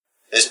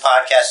This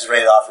podcast is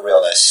rated off for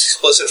realness.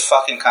 Explicit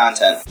fucking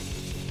content.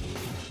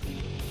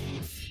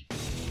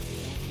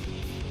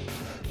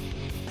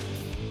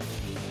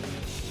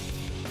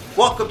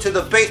 Welcome to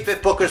the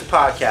Basement Bookers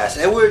Podcast,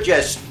 and we're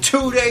just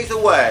 2 days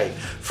away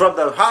from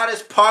the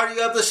hottest party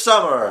of the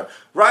summer,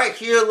 right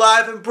here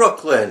live in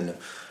Brooklyn,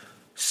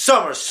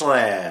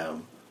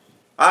 SummerSlam.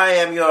 I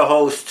am your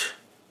host,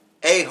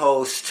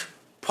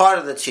 part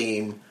of the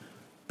team,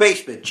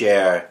 Basement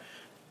Jer,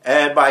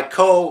 and my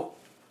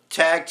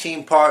co-tag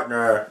team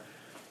partner,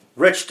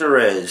 Rich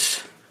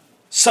Deriz.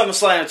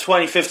 SummerSlam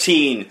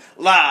 2015,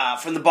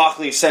 live from the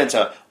Barclays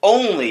Center,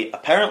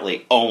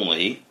 apparently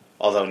only,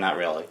 although not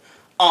really,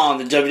 on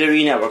the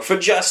WWE Network for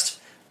just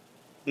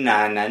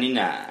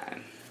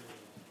 $9.99.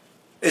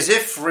 Is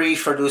it free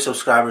for new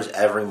subscribers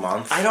every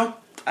month? I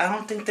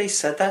don't think they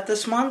said that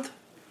this month.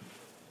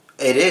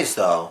 It is,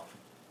 though.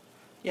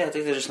 Yeah, I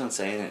think they're just not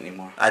saying it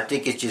anymore. I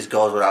think it just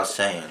goes without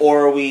saying.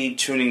 Or are we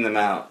tuning them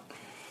out?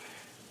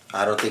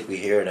 I don't think we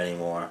hear it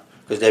anymore.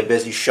 Because they're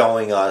busy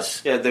showing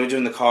us. Yeah, they were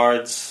doing the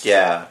cards.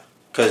 Yeah.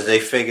 Because they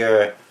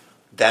figure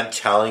them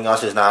telling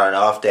us is not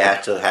enough. They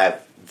have to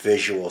have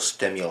visual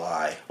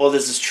stimuli. Well,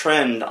 there's this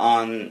trend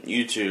on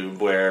YouTube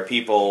where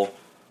people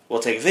will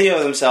take a video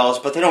of themselves,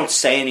 but they don't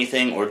say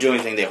anything or do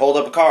anything. They hold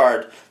up a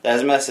card that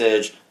has a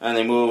message, and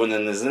they move, and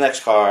then there's the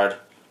next card.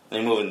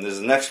 They move, and there's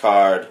the next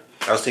card.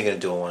 I was thinking of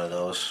doing one of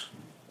those.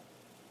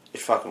 It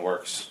fucking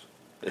works.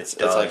 It's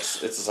a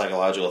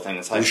psychological thing.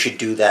 It's like, we should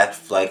do that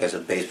like as a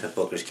Basement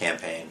Bookers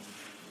campaign.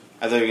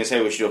 I thought you were going to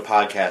say we should do a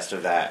podcast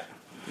of that.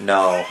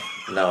 No.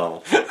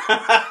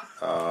 I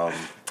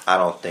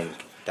don't think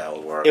that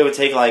would work. It would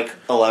take like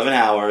 11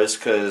 hours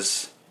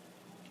because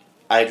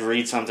I'd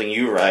read something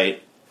you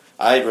write,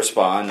 I'd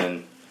respond,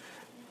 and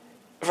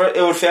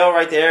it would fail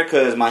right there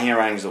because my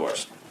handwriting is the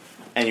worst.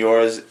 And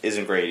yours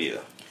isn't great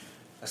either.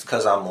 That's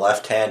because I'm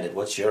left-handed.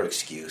 What's your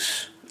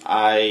excuse?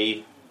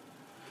 I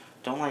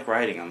don't like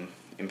writing. I'm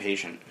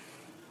impatient.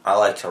 I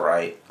like to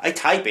write. I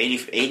type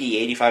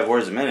 85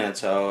 words a minute,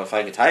 so if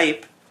I could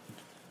type,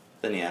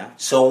 then yeah.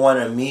 So when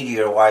a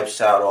meteor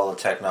wipes out all the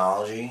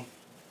technology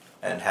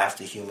and half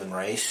the human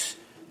race,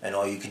 and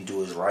all you can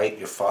do is write,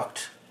 you're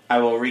fucked? I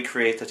will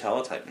recreate the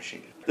teletype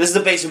machine. This is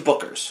the Basement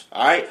Bookers,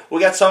 alright? We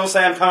got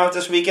SummerSlam coming up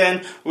this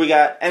weekend. We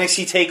got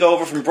NXT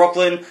TakeOver from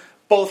Brooklyn,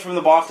 both from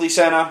the Barclays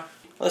Center.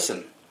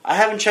 Listen, I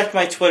haven't checked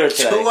my Twitter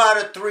today. 2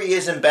 out of 3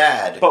 isn't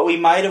bad. But we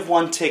might have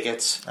won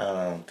tickets I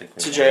don't think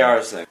we to have.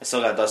 JR's thing. I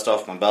still got dust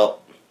off my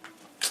belt.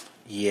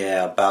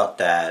 Yeah, about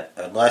that.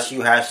 Unless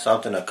you have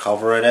something to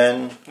cover it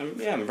in.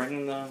 I'm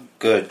bringing the...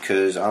 Good,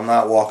 because I'm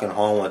not walking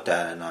home with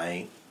that at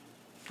night.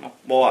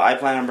 Well, I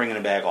plan on bringing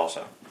a bag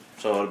also.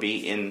 So it'll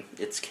be in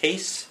its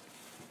case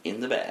in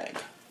the bag.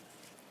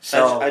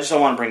 So I just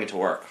don't want to bring it to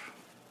work.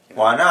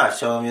 Why not?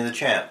 Show them you're the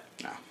champ.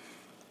 No.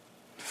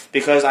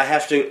 Because I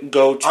have to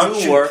go to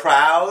Aren't you work.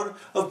 proud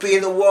of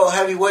being the World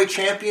Heavyweight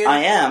Champion?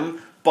 I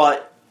am,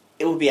 but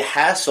it would be a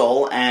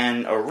hassle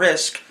and a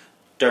risk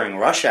during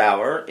rush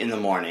hour in the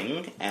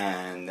morning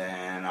and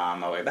then on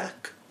my way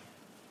back.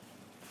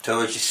 So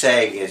what you're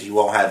saying is you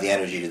won't have the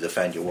energy to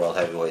defend your World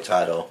Heavyweight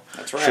title.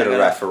 That's right. Should a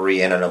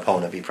referee and an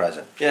opponent be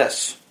present?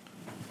 Yes.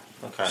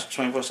 Okay. It's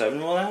 24/7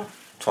 rule now?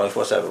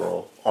 24/7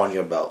 rule on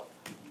your belt.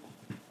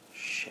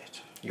 Shit.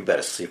 You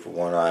better sleep with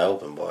one eye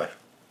open, boy.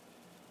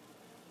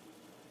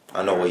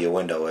 I know where your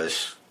window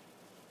is.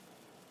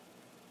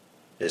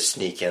 Just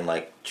sneak in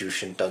like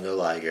Jushin Thunder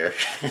Liger.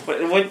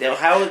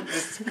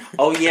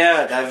 Oh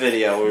yeah, that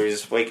video where he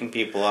was waking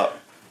people up.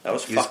 That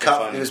was fucking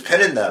funny. He was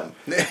pinning them.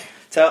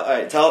 Tell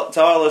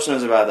our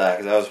listeners about that,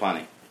 because that was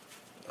funny.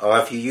 Or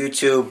if you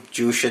YouTube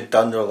Jushin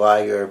Thunder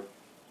Liger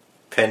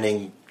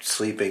pinning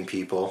sleeping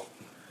people,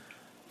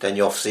 then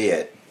you'll see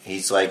it.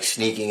 He's like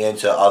sneaking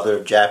into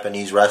other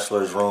Japanese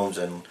wrestlers' rooms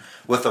and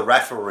with a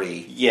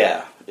referee.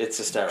 Yeah, it's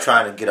hysterical.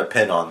 Trying to get a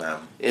pin on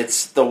them.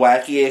 It's the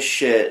wackiest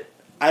shit.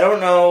 I don't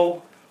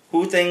know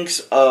who thinks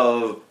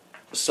of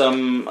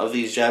some of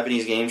these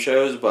Japanese game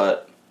shows,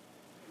 but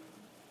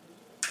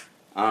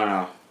I don't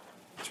know.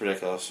 It's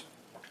ridiculous.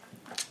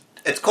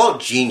 It's called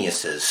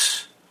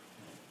Geniuses.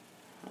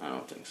 I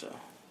don't think so.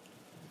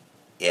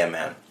 Yeah,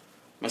 man.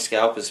 My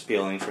scalp is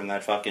peeling from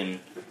that fucking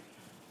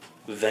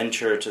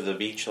venture to the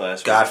beach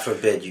last God week.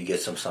 forbid you get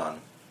some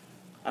sun.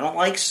 I don't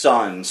like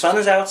sun. Sun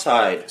is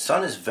outside.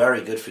 Sun is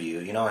very good for you.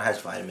 You know it has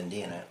vitamin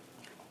D in it.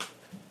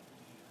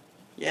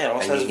 Yeah, it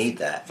also And has you need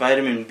that.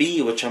 vitamin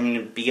B, which I'm going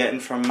to be getting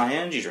from my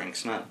energy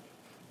drinks, not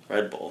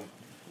Red Bull.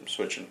 I'm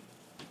switching.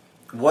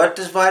 What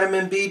does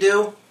vitamin B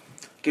do?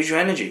 Gives you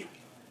energy.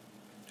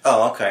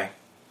 Oh, okay.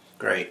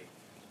 Great.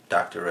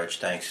 Dr. Rich,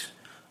 thanks.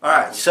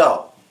 Alright,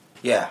 so,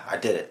 yeah, I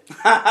did it.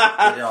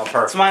 I did it on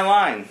purpose. It's my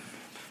line.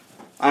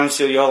 I'm going to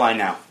steal your line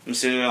now. I'm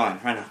stealing your line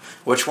right now.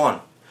 Which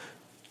one?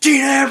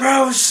 Dean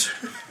Ambrose!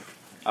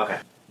 Okay.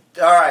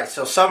 Alright,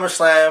 so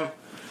SummerSlam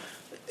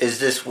is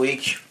this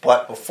week,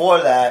 but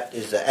before that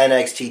is the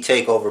NXT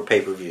TakeOver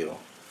pay-per-view.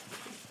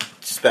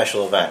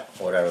 Special event,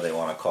 whatever they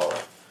want to call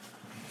it.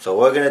 So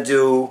we're gonna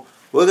do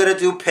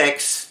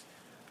picks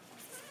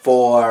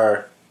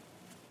for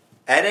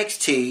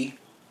NXT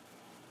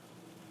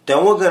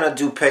Then we're going to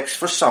do picks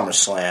for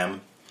SummerSlam.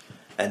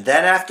 And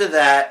then after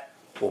that,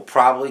 we'll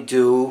probably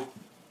do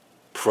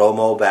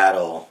Promo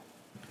Battle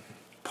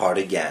Part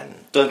again.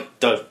 Dun,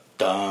 dun,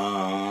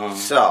 dun.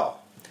 So,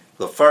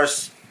 the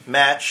first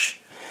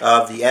match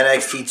of the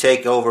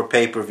NXT TakeOver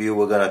pay-per-view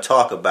we're going to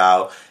talk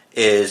about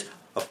is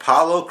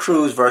Apollo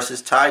Crews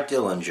versus Ty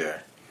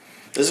Dillinger.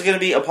 This is going to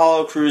be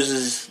Apollo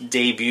Crews'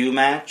 debut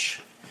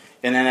match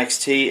in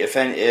NXT.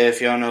 If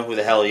you don't know who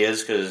the hell he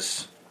is,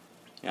 because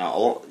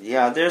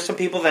there's some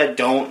people that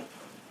don't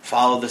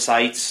follow the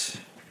sites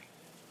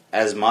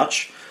as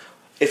much.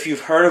 If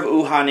you've heard of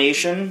Uhaa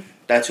Nation,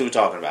 that's who we're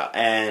talking about.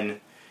 And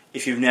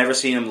if you've never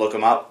seen him, look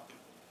him up.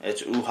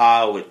 It's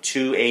Uhaa with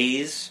 2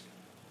 A's.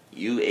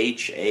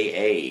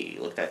 UHAA.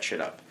 Look that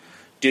shit up.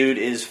 Dude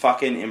is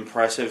fucking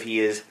impressive. He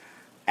is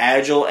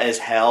agile as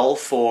hell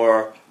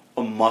for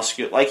a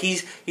muscular... Like,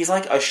 he's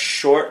like a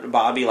short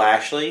Bobby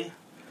Lashley,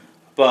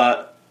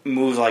 but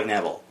moves like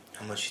Neville.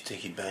 How much do you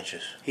think he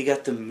benches? He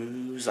got the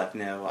moves like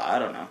Neville. I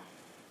don't know.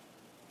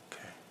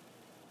 Okay.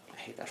 I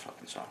hate that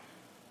fucking song.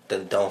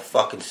 Then don't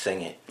fucking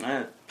sing it.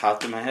 It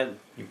popped in my head.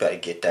 You better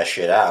get that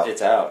shit out.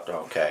 It's out.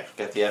 Okay.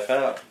 Get the F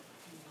out.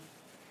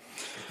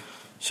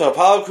 So,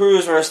 Apollo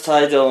Crews versus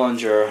Ty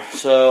Dillinger.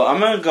 So, I'm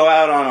going to go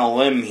out on a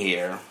limb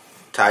here.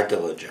 Ty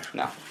Dillinger.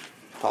 No.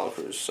 Apollo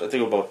Crews. I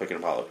think we're both picking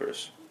Apollo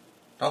Crews.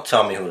 Don't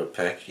tell me who to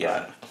pick.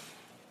 Yeah.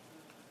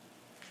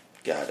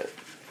 Got it.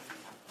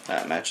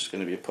 That match is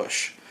going to be a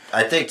push.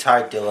 I think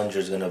Ty Dillinger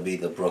is going to be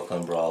the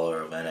Brooklyn Brawler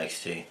of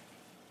NXT.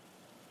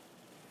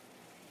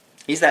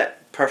 He's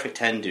that perfect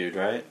 10 dude,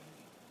 right?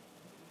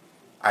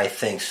 I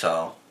think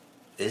so.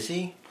 Is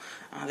he?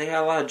 They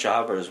got a lot of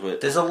jobbers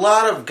with... There's a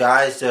lot of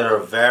guys that are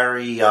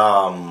very,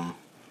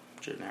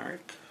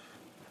 generic?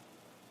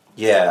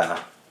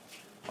 Yeah.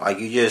 Like,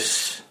 you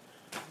just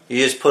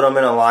put them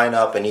in a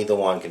lineup and either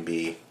one can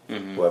be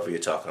whoever you're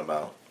talking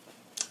about.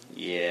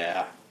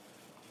 Yeah.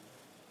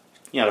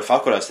 To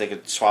fuck with us, they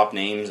could swap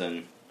names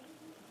and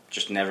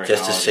just never...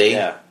 Just to see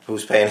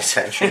who's paying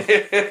attention.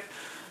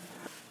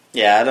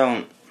 Yeah, I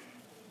don't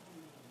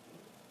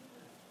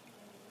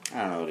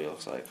know what he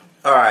looks like.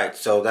 Alright,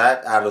 so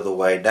that out of the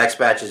way. Next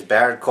match is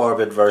Baron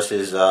Corbin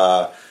versus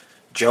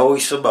Joey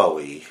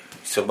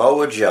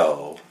Samoa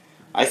Joe.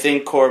 I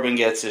think Corbin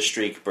gets his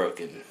streak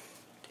broken.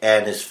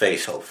 And his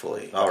face,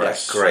 hopefully. Alright,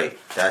 Yes. great.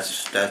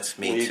 That's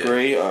me We too.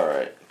 agree?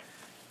 Alright.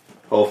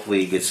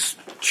 Hopefully he gets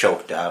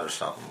choked out or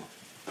something.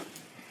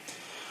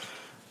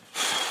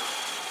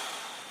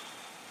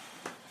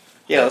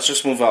 Yeah, let's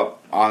just move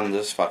up on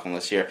this fucking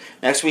list here.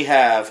 Next we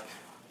have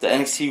the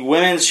NXT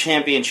Women's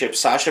Championship.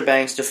 Sasha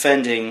Banks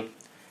defending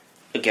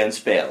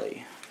against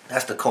Bayley.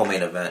 That's the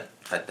co-main event,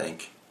 I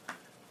think.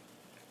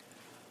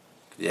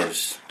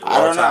 There's the I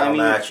World don't know, title I mean-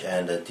 match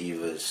and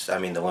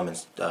the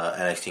women's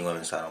NXT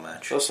Women's title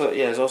match.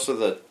 There's also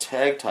the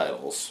tag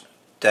titles.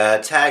 The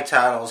tag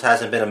titles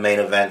hasn't been a main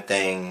event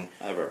thing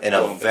Ever. in It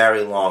a won't be.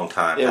 very long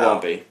time. It now.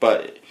 won't be.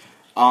 But,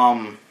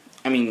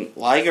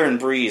 Liger and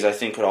Breeze, I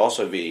think, could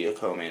also be a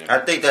co-main event. I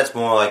think that's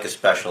more like a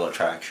special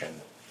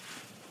attraction.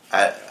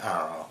 I don't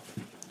know.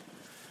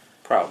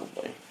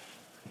 Probably.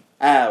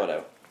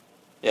 Whatever.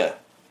 Yeah.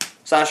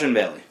 Sasha and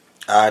Bayley.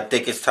 I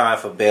think it's time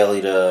for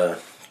Bayley to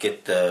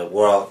get the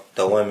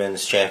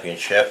women's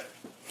championship.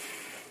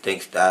 I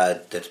think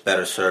that's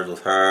better served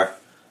with her.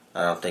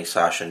 I don't think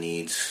Sasha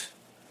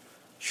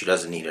she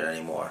doesn't need it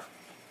anymore.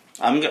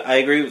 I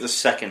agree with the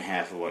second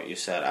half of what you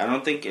said. I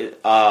don't think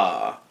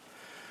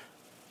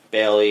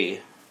Bayley,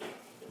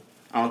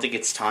 I don't think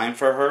it's time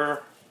for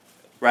her.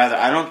 Rather,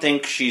 I don't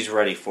think she's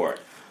ready for it.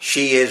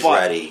 She is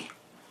ready.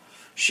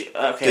 Dude, she's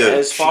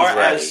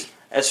ready.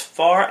 as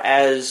far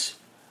as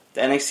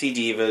the NXT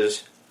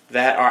divas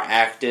that are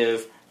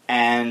active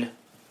and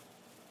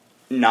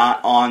not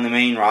on the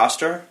main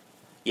roster,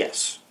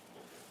 yes.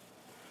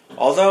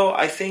 Although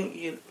I think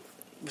it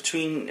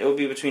would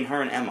be between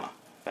her and Emma,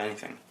 if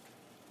anything.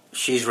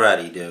 She's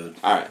ready, dude.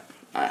 All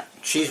right.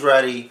 She's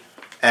ready,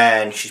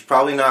 and she's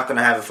probably not going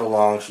to have it for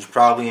long. She's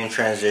probably in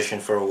transition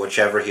for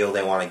whichever heel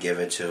they want to give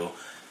it to,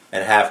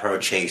 and have her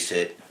chase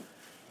it.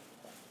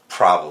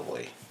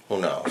 Probably.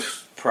 Who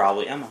knows?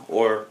 Probably Emma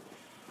or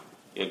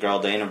your girl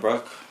Dana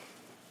Brooke.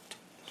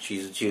 She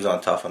was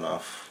on Tough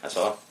Enough. That's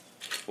all.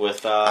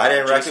 With I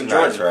didn't Jason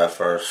recognize Jordan. her at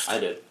first. I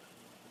did.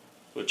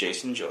 With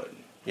Jason Jordan.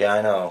 Yeah,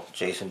 I know.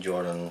 Jason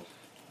Jordan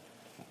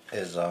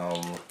is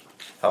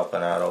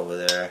helping out over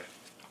there.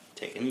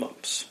 Taking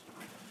bumps.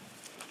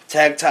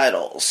 Tag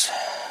titles.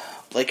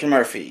 Blake and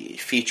Murphy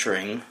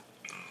featuring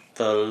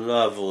the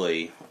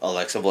lovely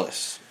Alexa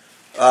Bliss.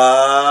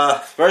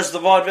 Versus the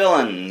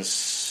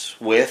Vaudevillains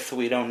with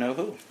we don't know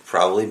who.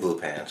 Probably Blue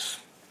Pants.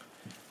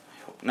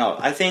 No,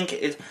 I think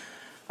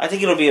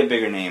it'll be a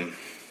bigger name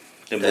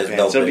than Blue There's Pants.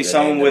 no It'll be bigger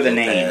someone name with a than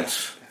Blue name.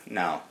 Pants.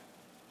 No.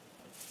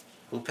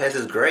 Blue Pants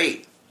is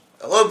great.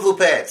 I love Blue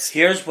Pants.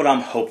 Here's what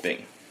I'm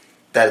hoping.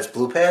 That it's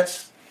Blue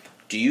Pants?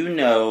 Do you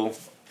know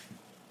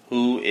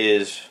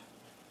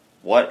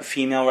what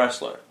female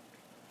wrestler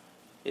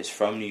is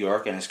from New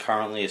York and is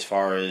currently, as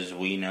far as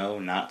we know,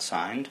 not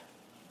signed?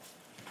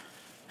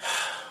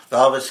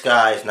 Velvet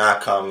Sky is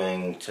not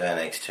coming to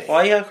NXT.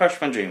 Why you gotta crush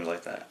my dreams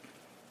like that?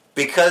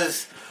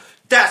 Because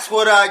that's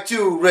what I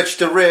do, Rich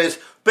the Riz.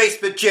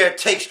 Basement Jared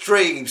takes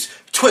dreams,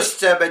 twists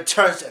them and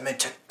turns them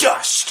into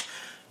dust,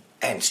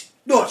 and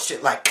snorts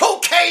it like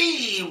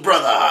cocaine,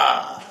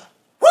 brother!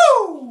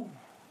 Woo!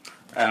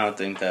 I don't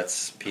think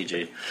that's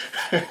PG.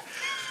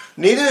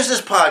 Neither is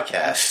this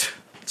podcast.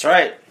 That's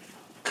right.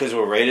 Because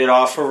we're rated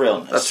off for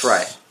realness. That's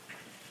right.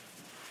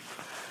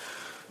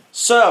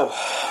 So,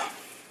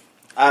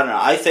 I don't know.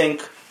 I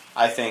think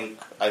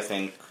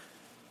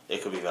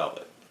it could be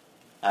Velvet.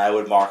 I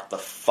would mark the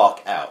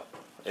fuck out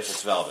if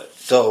it's Velvet.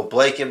 So,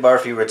 Blake and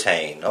Murphy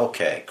retain.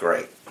 Okay,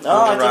 great.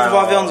 No, I think the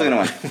Vaudevillains are going to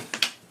win.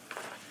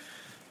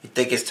 You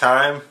think it's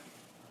time?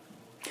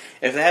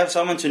 If they have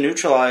someone to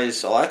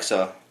neutralize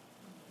Alexa,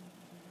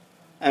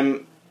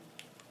 and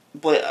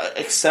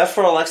except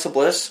for Alexa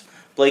Bliss,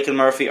 Blake and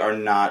Murphy are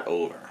not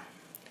over.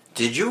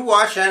 Did you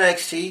watch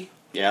NXT?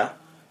 Yeah.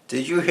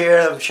 Did you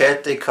hear them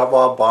chanting, "Come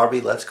on,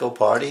 Barbie, let's go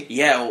party"?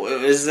 Yeah,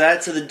 is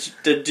that to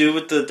the dude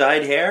with the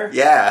dyed hair?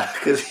 Yeah,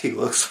 because he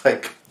looks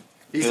like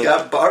he's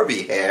got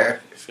Barbie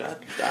hair.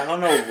 I don't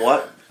know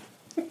what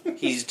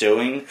he's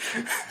doing.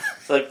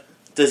 It's like,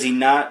 does he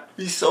not...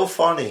 He's so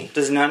funny.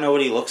 Does he not know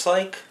what he looks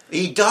like?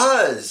 He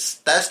does.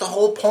 That's the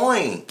whole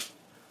point.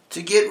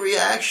 To get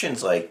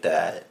reactions like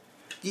that.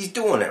 He's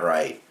doing it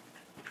right.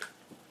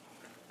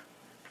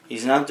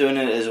 He's not doing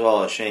it as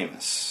well as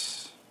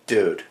Sheamus.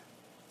 Dude.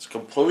 It's a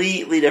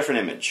completely different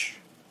image.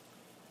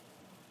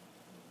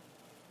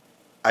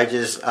 I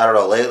don't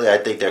know. Lately, I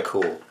think they're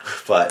cool.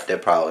 But they're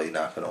probably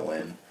not going to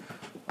win.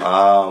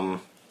 I'm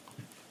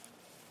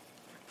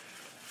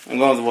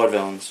going with the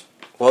Vaudevillains.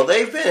 Well,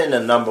 they've been in the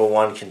number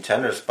one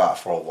contender spot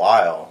for a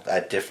while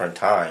at different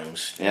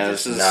times. Yeah,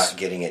 this is not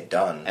getting it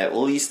done. At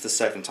least the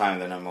second time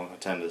they're number one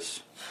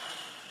contenders,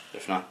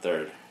 if not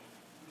third.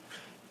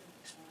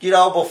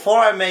 Before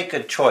I make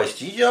a choice,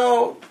 do you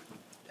know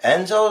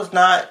Enzo's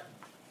not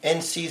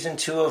in season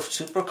 2 of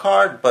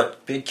Supercard,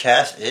 but Big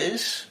Cass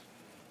is?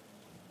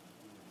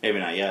 Maybe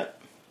not yet.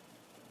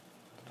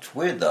 It's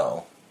weird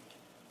though.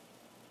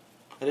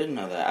 I didn't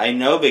know that. I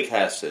know Big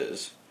Cass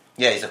is.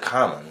 Yeah, he's a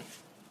common.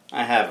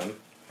 I have him.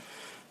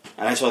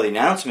 And I saw the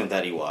announcement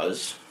that he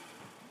was.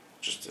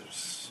 It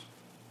was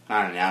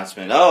not an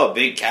announcement. Oh,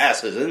 Big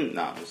Cass is in.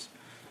 No,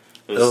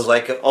 it was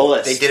like a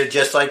list. They did it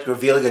just like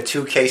revealing a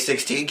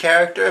 2K16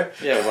 character?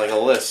 Yeah, it was like a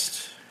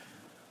list.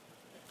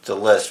 It's a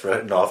list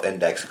written off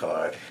index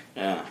card.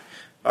 Yeah.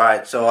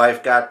 Alright, so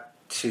I've got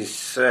to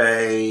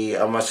say...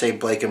 I'm going to say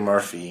Blake and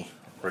Murphy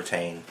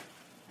retain.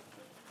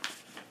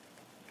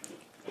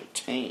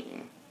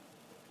 Retain?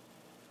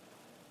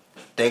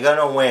 They're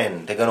going to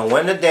win. They're going to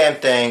win the damn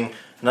thing.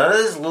 None of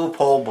this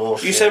loophole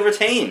bullshit. You said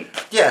retain.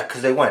 Yeah,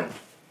 because they win.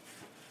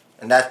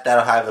 And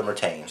that'll have them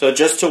retain. So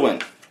just to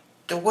win.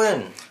 To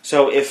win.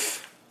 So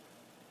if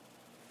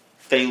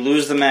they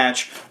lose the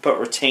match but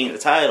retain the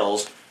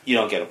titles, you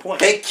don't get a point.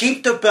 They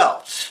keep the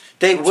belts.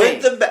 They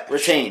win the match.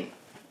 Retain.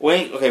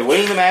 Winning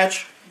the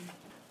match,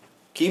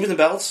 keeping the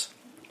belts,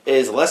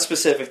 is less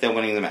specific than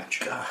winning the match.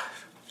 God.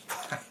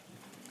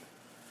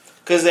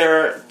 Because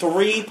there are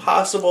 3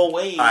 possible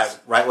ways. Alright,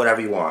 write whatever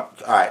you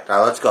want. Alright,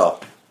 now let's go.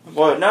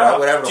 Well, no.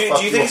 Whatever do you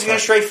think it's going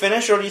to straight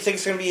finish, or do you think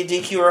it's going to be a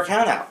DQ or a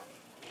count out?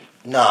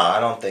 No, I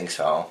don't think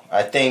so.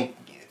 I think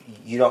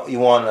you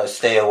want to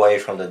stay away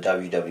from the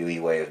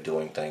WWE way of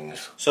doing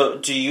things. So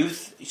do you?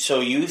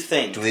 You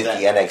think do it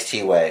the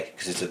NXT way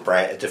because it's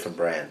a different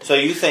brand. So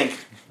you think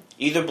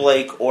either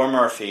Blake or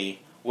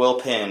Murphy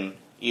will pin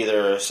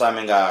either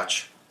Simon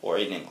Gotch or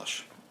Aiden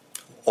English,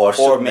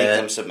 or make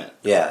them submit?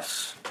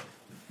 Yes.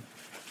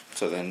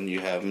 So then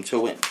you have them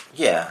to win.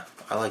 Yeah,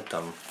 I like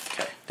them.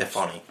 Okay, they're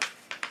funny.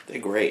 They're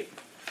great.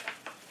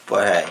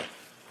 But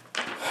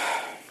hey,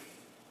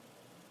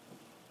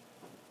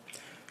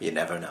 you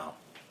never know.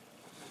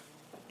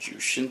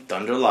 Jushin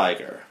Thunder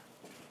Liger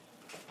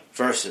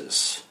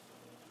versus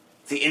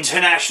the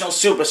international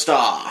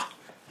superstar,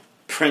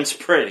 Prince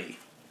Pretty,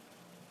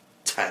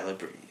 Tyler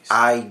Breeze.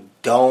 I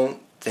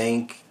don't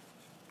think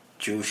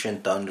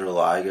Jushin Thunder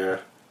Liger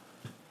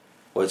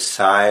would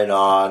sign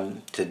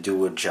on to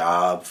do a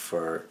job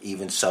for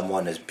even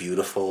someone as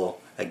beautiful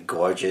and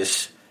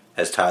gorgeous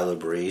as Tyler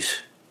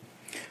Breeze.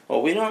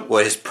 Well, we don't...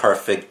 With his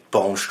perfect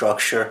bone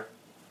structure.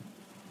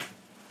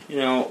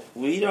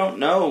 We don't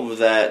know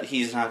that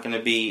he's not going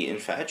to be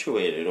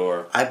infatuated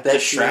or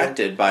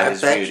distracted by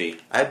his beauty.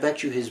 I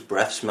bet you his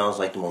breath smells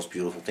like the most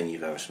beautiful thing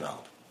you've ever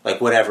smelled.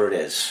 Like whatever it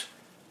is.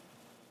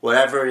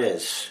 Whatever it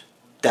is,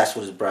 that's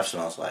what his breath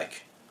smells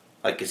like.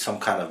 Like it's some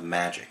kind of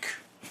magic.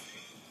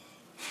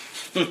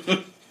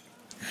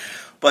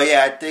 But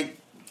yeah, I think...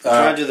 I'm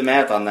trying to do the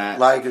math on that.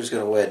 Liger's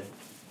going to win.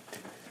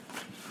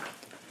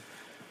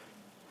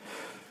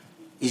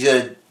 He's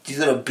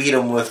gonna beat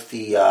him with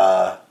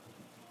the...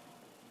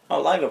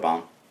 Liger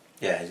bomb.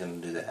 Yeah, he's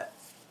going to do that.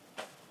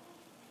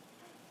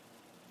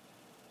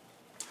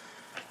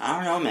 I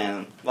don't know,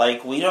 man.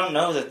 We don't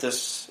know that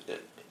this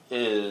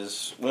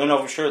is... We don't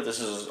know for sure this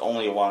is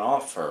only a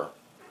one-off for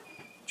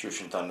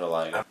Jushin Thunder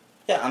Liger.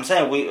 Yeah, I'm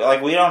saying we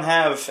don't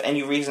have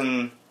any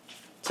reason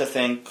to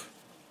think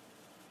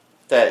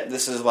that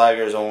this is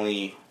Liger's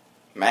only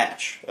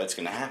match that's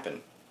going to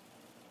happen.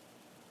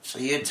 So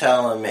you're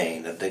telling me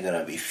that they're going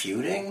to be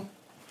feuding?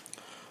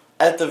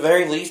 At the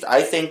very least,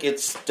 I think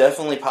it's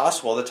definitely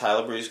possible that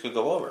Tyler Breeze could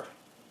go over.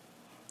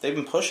 They've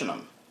been pushing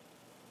him.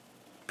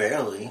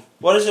 Barely.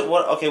 What does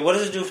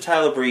it do for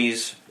Tyler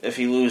Breeze if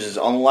he loses,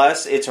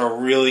 unless it's a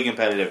really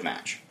competitive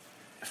match?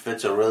 If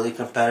it's a really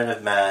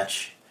competitive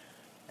match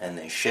and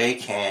they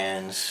shake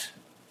hands,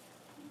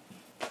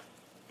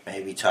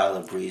 maybe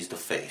Tyler Breeze the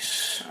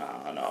face.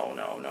 Oh,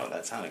 no,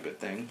 that's not a good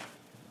thing.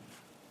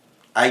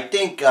 I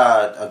think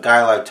a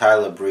guy like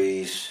Tyler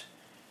Breeze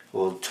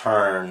will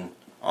turn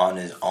on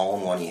his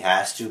own when he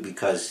has to,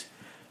 because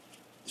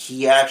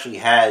he actually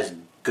has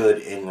good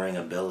in-ring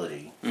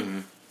ability. Mm-hmm.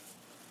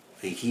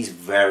 He's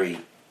very,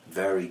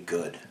 very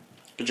good.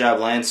 Good job,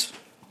 Lance.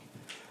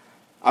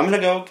 I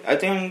think I'm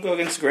going to go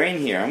against the grain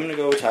here. I'm going to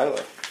go with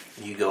Tyler.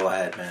 You go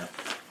ahead, man.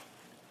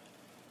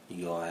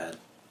 You go ahead.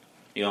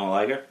 You don't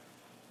like her?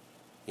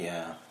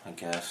 Yeah, I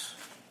guess.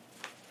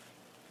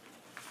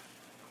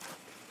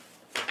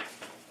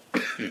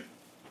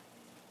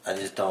 I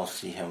just don't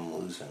see him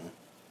losing.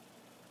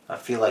 I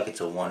feel like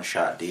it's a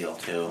one-shot deal,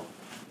 too.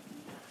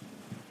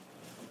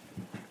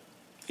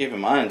 Keep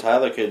in mind,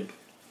 Tyler could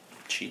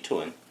cheat to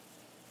win.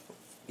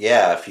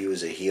 Yeah, if he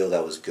was a heel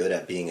that was good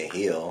at being a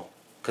heel.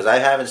 Because I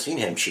haven't seen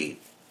him cheat.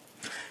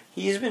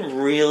 He's been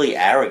really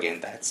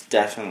arrogant. That's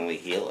definitely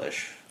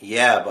heelish.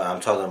 Yeah, but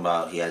I'm talking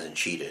about he hasn't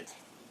cheated.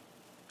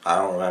 I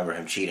don't remember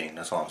him cheating.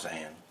 That's all I'm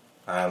saying.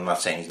 I'm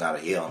not saying he's not a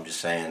heel. I'm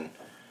just saying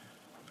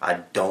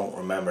I don't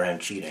remember him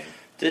cheating.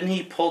 Didn't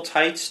he pull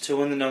tights to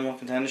win the number one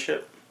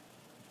contendership?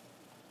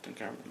 I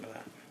think I remember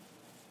that.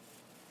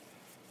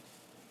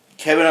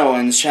 Kevin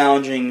Owens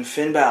challenging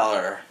Finn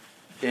Balor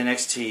for the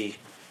NXT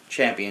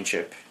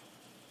Championship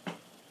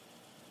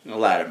in a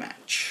ladder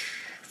match.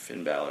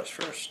 Finn Balor's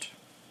first.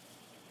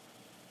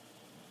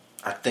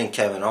 I think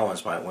Kevin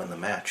Owens might win the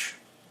match.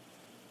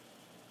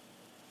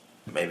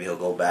 Maybe he'll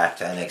go back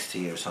to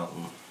NXT or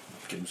something.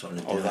 Give him something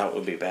to do. Oh, that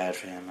would be bad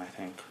for him, I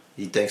think.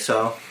 You think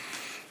so?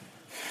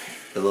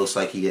 It looks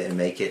like he didn't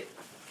make it.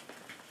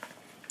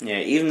 Yeah,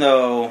 even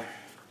though,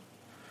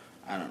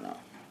 I don't know.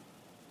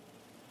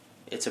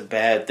 It's a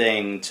bad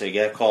thing to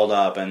get called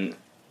up and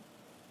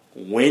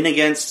win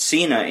against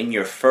Cena in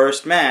your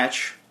first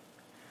match,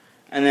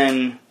 and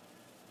then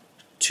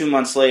 2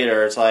 months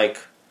later it's like,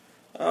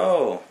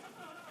 oh,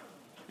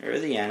 you're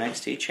the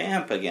NXT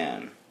champ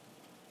again.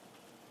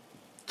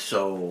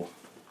 So,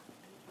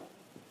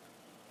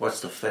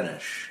 what's the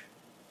finish?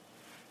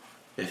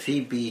 If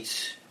he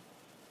beats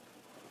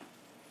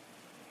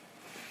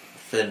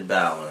Finn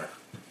Balor,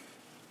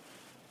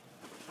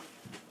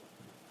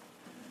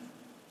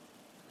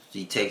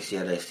 he takes the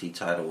NXT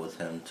title with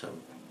him to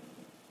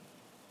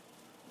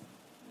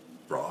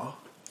Raw?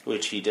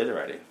 Which he did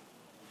already.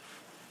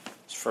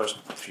 His first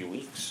few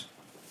weeks.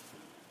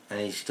 And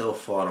he still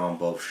fought on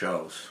both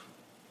shows.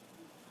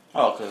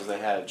 Oh, because they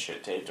had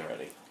shit taped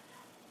already.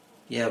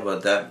 Yeah,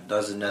 but that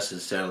doesn't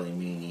necessarily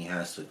mean he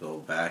has to go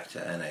back to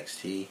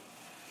NXT.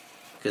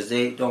 Because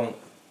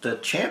the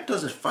champ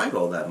doesn't fight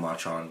all that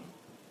much on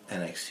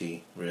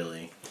NXT,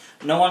 really.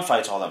 No one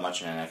fights all that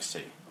much in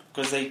NXT.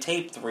 Because they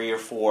tape 3 or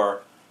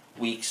 4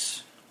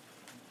 weeks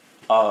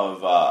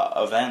of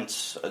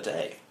events a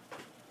day.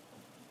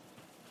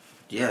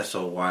 Yeah,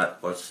 so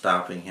what's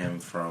stopping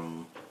him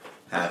from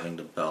having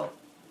the belt?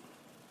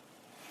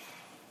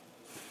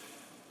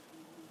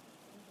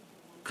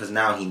 Because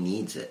now he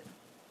needs it.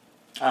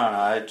 I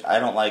don't know. I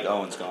don't like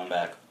Owens going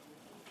back.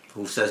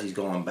 Who says he's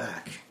going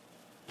back?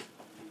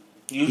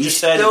 You just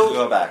said he could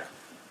go back.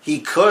 He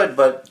could,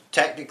 but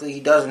technically he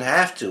doesn't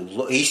have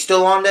to. He's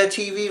still on that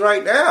TV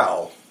right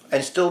now.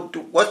 And still,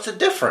 what's the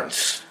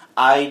difference?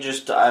 I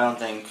don't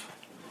think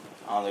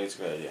it's a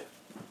good idea.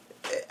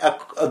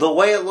 The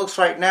way it looks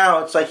right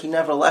now, it's like he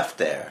never left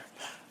there.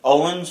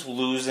 Owens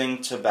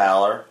losing to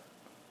Balor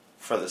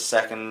for the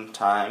second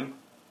time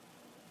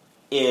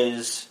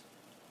is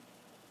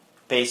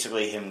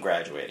basically him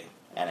graduating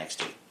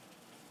NXT.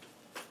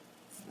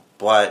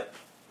 What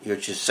you're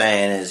just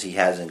saying is he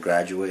hasn't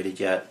graduated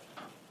yet?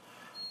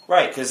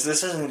 Right, because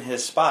this isn't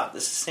his spot.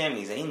 This is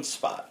Sami Zayn's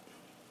spot.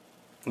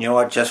 You know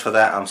what? Just for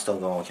that, I'm still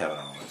going with Kevin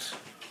Owens.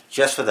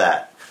 Just for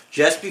that.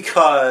 Just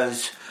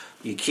because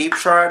you keep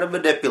trying to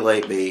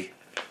manipulate me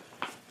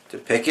to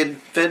picking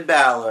Finn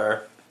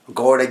Balor,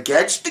 going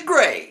against the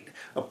grain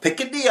of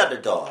picking the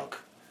underdog.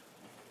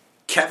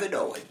 Kevin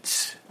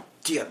Owens,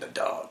 the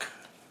underdog.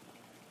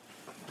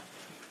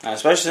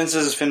 Especially since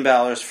this is Finn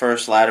Balor's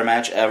first ladder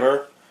match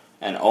ever,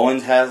 and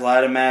Owens has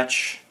ladder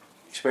match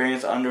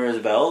experience under his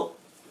belt,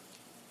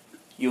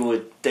 you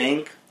would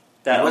think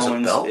that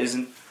Owens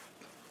isn't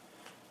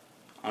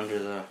under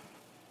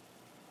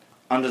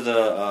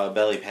the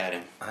belly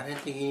padding. I didn't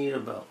think he needed a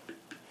belt.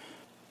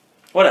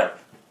 Whatever.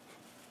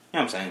 You know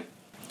what I'm saying?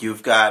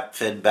 You've got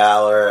Finn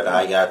Balor, and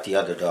I got the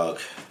underdog.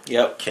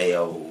 Yep.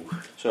 KO.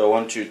 So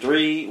 1, 2,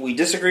 3. We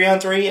disagree on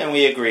 3, and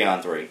we agree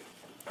on 3.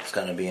 It's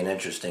going to be an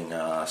interesting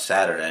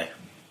Saturday,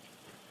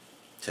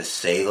 to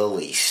say the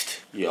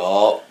least.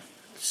 Yup.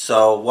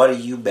 So, what do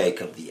you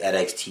make of the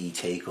NXT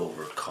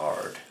TakeOver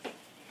card? I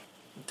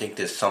think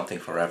there's something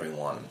for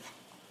everyone.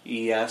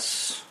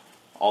 Yes.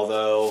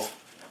 Although,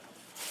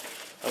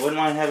 I wouldn't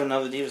mind having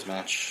another Divas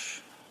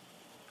match.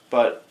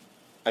 But,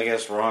 I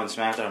guess Raw and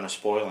SmackDown are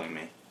spoiling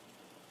me.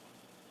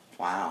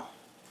 Wow.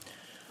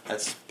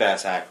 That's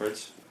bass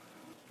backwards.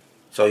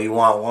 So you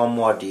want one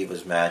more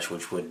Divas match,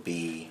 which would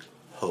be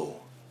who?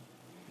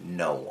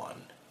 No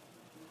one.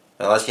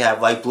 Unless you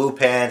have like Blue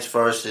Pants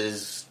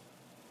versus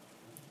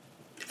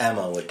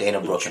Emma with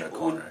Dana Brooke in her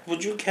corner.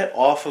 Would you get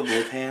off of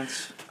Blue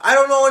Pants? I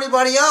don't know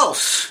anybody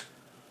else.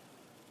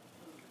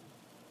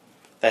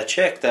 That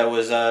chick that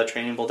was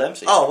training Bull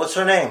Dempsey. Oh, what's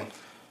her name?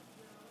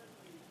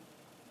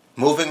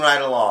 Moving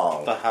right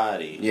along. The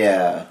hottie.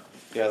 Yeah.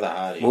 Yeah, the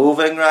hottie.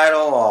 Moving right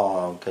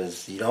along,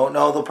 because you don't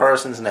know the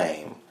person's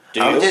name.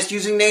 I'm just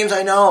using names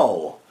I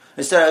know.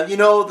 Instead of,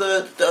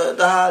 the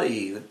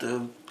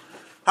hottie.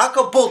 How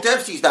come Bull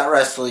Dempsey's not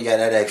wrestling at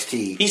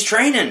NXT? He's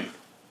training.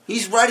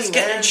 He's ready, He's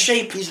man. getting in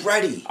shape. He's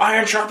ready.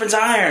 Iron sharpens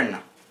iron.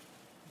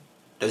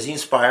 Does he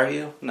inspire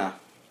you? No.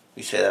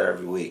 You say that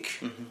every week.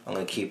 Mm-hmm. I'm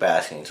going to keep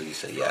asking until you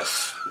say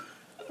yes.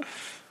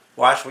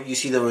 Watch when you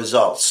see the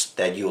results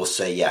that you will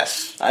say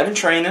yes. I've been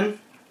training.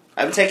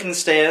 I've been taking the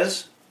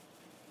stairs.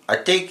 I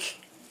think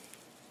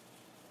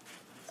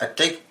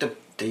the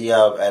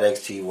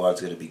NXT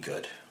one's going to be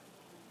good.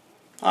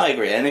 I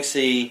agree.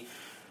 NXT,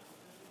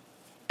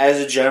 as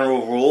a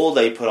general rule,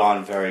 they put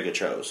on very good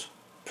shows.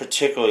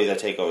 Particularly the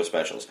TakeOver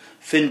specials.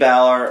 Finn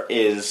Balor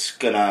is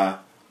going to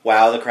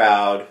wow the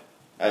crowd,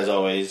 as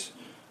always,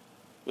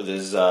 with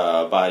his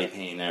body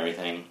paint and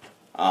everything.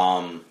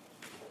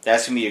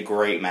 That's going to be a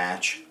great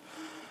match.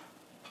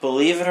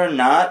 Believe it or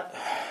not,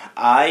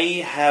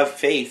 I have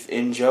faith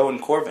in Joe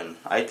and Corbin.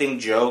 I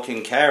think Joe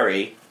can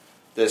carry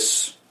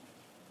this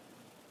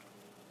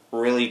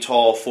really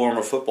tall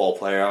former football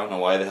player, I don't know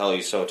why the hell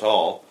he's so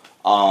tall,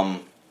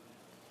 to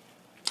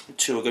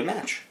a good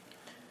match.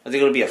 I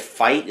think it'll be a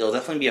fight. It'll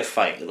definitely be a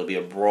fight. It'll be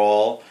a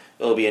brawl.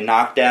 It'll be a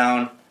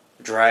knockdown,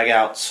 drag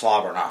out,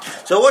 slobber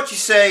knockdown. So what you're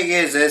saying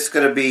is it's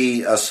going to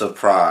be a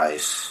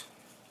surprise.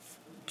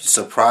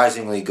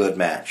 Surprisingly good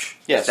match.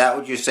 Yes. Is that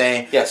what you're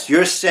saying? Yes.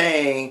 You're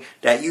saying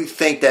that you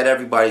think that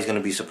everybody's going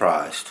to be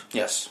surprised.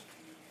 Yes.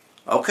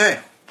 Okay.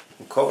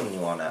 I'm quoting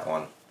you on that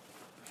one.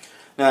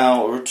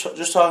 Now, we're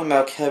just talking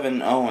about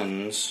Kevin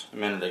Owens a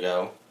minute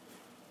ago.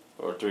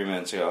 Or 3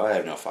 minutes ago. I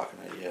have no fucking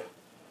idea.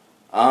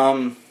 Are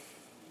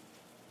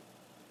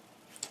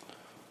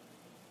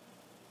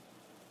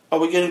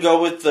we going to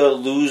go with the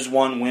lose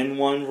one, win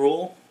one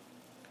rule?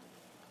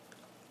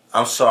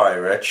 I'm sorry,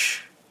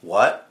 Rich.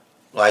 What?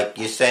 Like,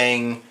 you're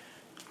saying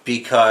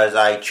because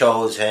I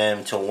chose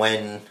him to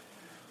win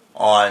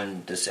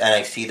on this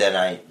NXT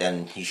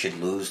then he should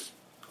lose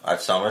at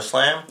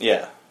SummerSlam?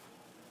 Yeah.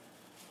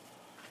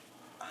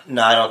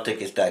 No, I don't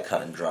think it's that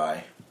cut and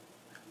dry.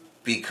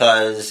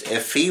 Because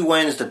if he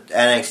wins the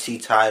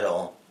NXT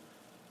title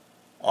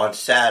on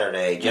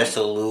Saturday just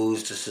to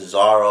lose to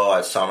Cesaro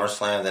at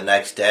SummerSlam the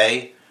next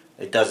day,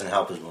 it doesn't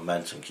help his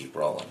momentum keep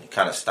rolling. It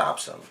kind of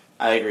stops him.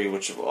 I agree,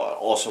 which is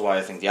also why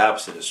I think the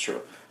opposite is true.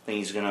 I think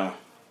he's going to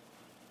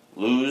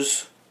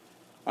lose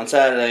on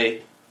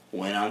Saturday,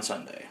 win on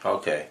Sunday.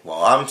 Okay,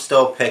 well, I'm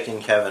still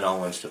picking Kevin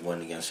Owens to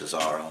win against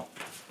Cesaro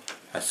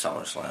at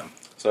SummerSlam.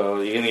 So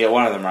you're going to get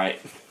one of them right.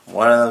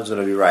 One of them's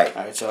going to be right.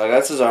 Alright, so I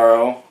got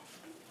Cesaro.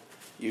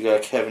 You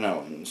got Kevin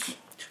Owens.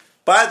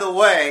 By the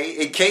way,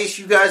 in case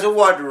you guys are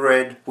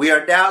wondering, we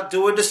are now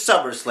doing the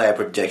SummerSlam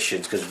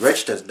predictions because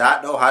Rich does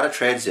not know how to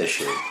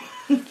transition.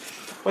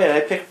 Wait, I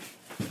picked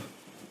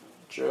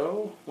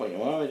Joe? Wait,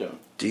 what am I doing?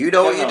 Do you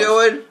know what you're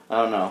doing?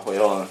 I don't know. Wait,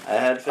 hold on. I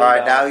had Finn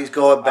Alright, Balor. now he's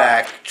going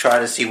back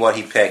trying to see what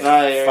he picked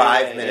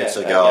 5 minutes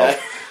ago.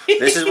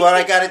 This is what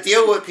I got to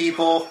deal with,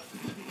 people.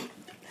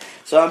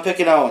 So I'm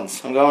picking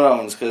Owens. I'm going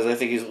Owens because I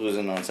think he's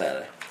losing on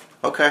Saturday.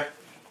 Okay.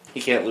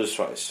 He can't lose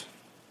twice.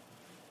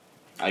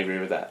 I agree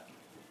with that.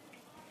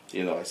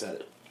 Even though I said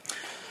it.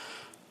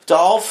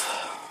 Dolph.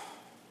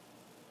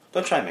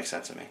 Don't try and make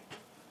sense of me.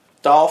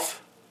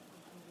 Dolph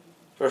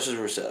versus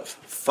Rusev.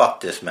 Fuck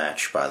this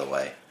match, by the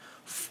way.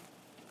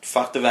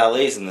 Fuck the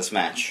valets in this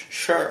match.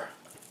 Sure.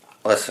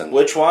 Listen.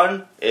 Which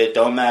one? It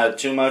don't matter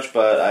too much,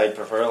 but I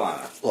prefer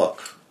Lana.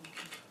 Look.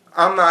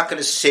 I'm not going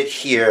to sit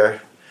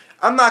here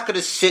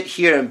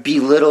and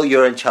belittle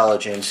your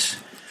intelligence.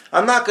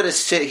 I'm not going to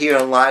sit here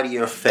and lie to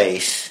your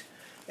face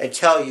and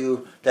tell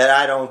you that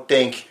I don't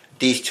think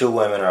these two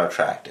women are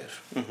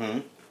attractive. Mm-hmm.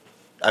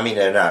 I mean,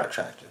 they're not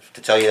attractive.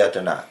 To tell you that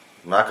they're not.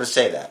 I'm not going to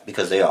say that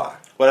because they are.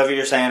 Whatever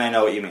you're saying, I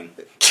know what you mean.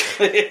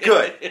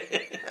 Good.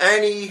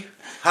 Any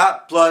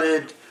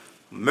hot-blooded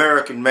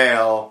American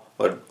male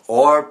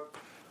or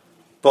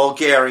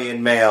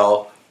Bulgarian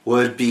male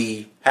would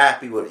be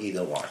happy with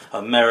either one.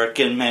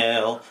 American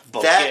male,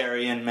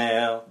 Bulgarian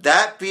male.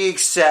 That being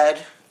said,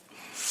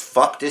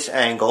 fuck this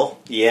angle.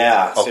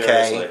 Yeah,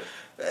 okay.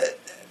 Seriously.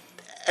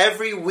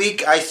 Every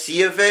week I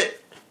see of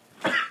it,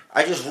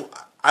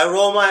 I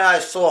roll my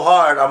eyes so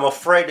hard, I'm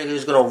afraid that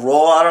he's going to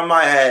roll out of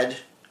my head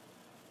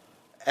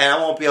and I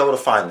won't be able to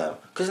find them.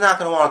 Because he's not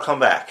going to want to come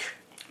back.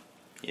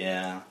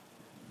 Yeah.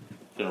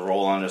 Gonna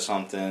roll under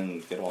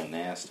something, get all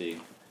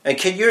nasty. And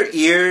can your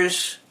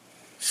ears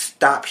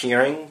stop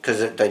hearing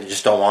because they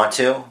just don't want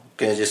to?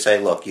 Can you just say,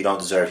 look, you don't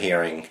deserve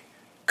hearing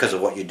because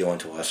of what you're doing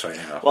to us right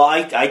now? Well,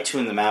 I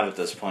tune them out at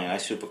this point. I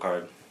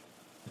supercard.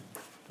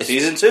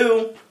 Season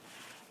 2.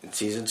 It's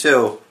Season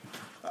 2.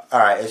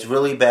 Alright, it's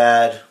really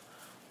bad.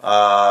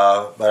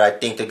 But I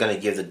think they're going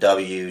to give the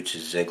W to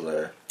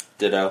Ziggler.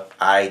 Ditto.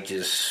 I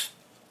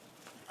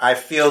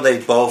feel they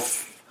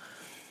both...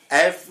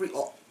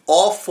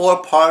 All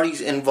 4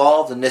 parties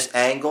involved in this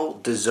angle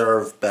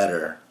deserve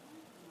better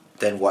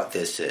than what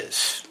this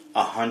is.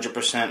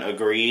 100%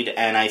 agreed.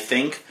 And I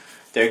think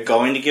they're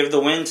going to give the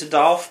win to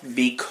Dolph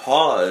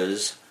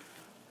because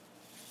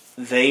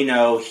they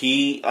know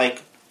he...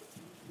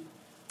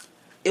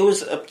 It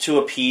was to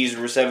appease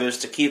Rusev. It was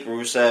to keep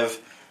Rusev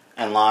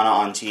and Lana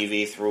on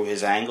TV through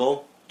his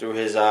angle, through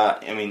his,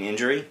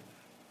 injury.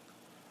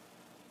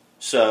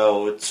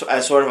 So, it's,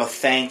 as sort of a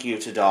thank you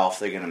to Dolph,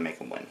 they're going to make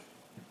him win.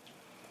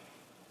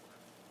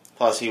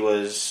 Plus, he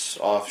was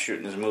off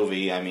shooting his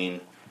movie,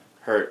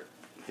 hurt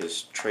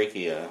his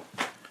trachea.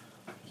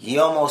 He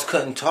almost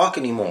couldn't talk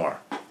anymore.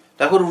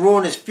 That would have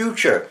ruined his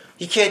future.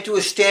 He can't do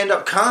his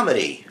stand-up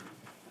comedy.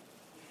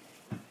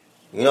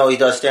 You know he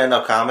does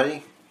stand-up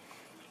comedy?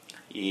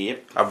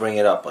 Yep. I bring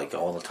it up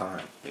all the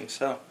time. I think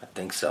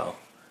so.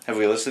 Have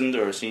we listened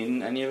or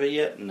seen any of it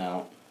yet?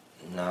 No.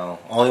 No.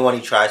 Only when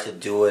he tries to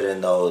do it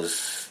in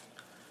those...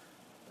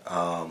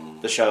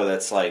 the show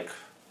that's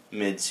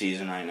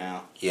mid-season right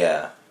now.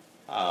 Yeah.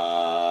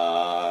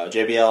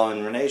 JBL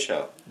and Renee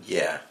show.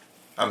 Yeah.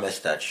 I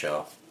missed that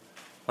show.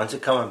 When's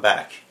it coming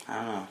back? I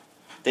don't know.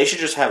 They should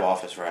just have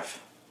Office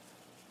Ref.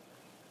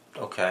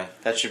 Okay.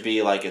 That should be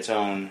its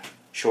own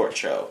short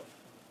show.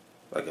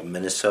 Like a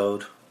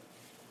minisode?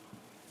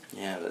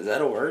 Yeah, is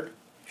that a word?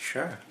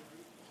 Sure.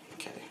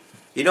 Okay.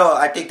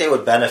 I think they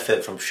would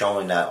benefit from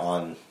showing that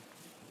on,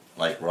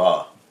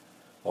 Raw.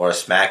 Or a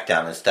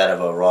SmackDown. Instead of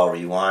a Raw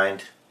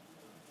Rewind,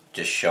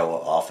 just show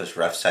an Office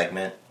Ref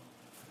segment.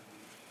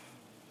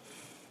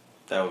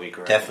 That would be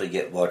great. Definitely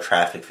get more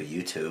traffic for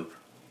YouTube.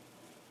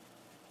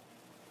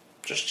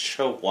 Just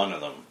show one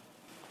of them.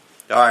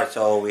 Alright,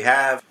 so we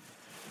have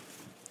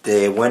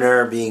the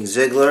winner being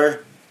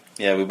Ziggler.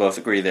 Yeah, we both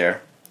agree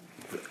there.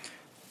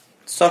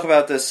 Let's talk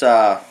about this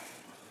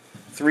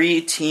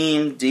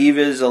 3-team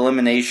Divas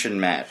elimination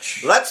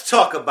match. Let's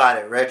talk about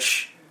it,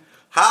 Rich.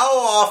 How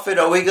often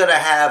are we going to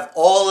have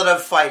all of them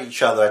fight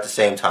each other at the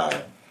same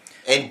time?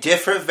 In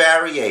different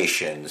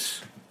variations.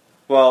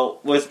 Well,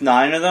 with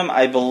 9 of them,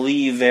 I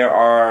believe there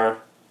are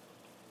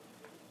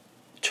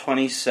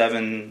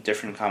 27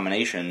 different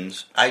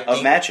combinations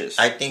of matches.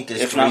 I think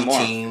this 3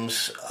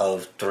 teams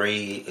of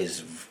 3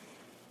 is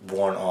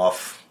worn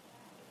off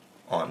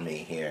on me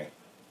here.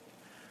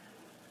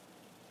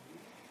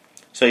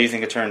 So you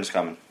think a turn's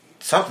coming?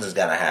 Something's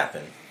got to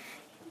happen.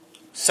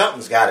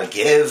 Something's got to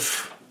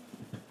give.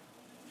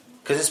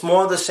 Because it's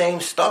more of the same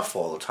stuff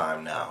all the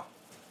time now.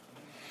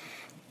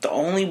 The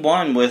only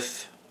one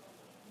with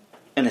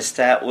an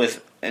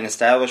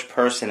established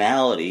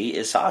personality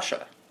is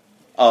Sasha,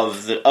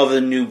 of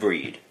the new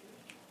breed,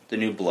 the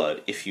new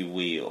blood, if you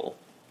will.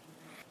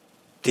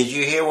 Did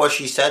you hear what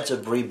she said to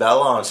Brie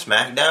Bella on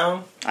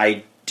SmackDown?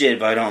 I did,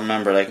 but I don't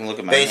remember it. I can look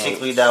at my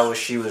Basically, notes.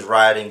 she was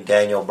riding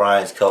Daniel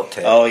Bryan's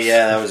coattails. Oh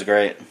yeah, that was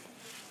great.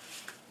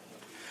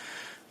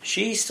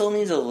 She still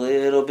needs a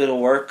little bit of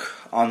work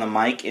on the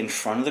mic in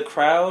front of the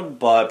crowd,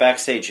 but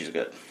backstage she's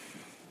good.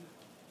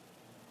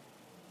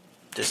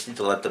 Just need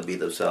to let them be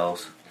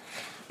themselves.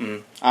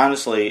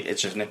 Honestly,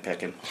 it's just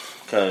nitpicking,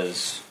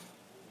 because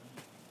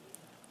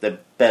they're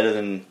better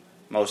than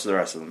most of the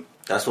rest of them.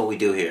 That's what we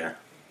do here.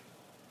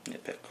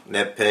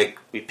 Nitpick.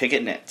 We pick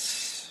at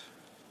nits.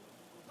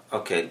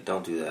 Okay,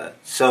 don't do that.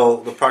 So,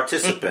 the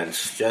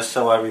participants, just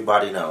so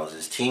everybody knows,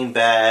 is Team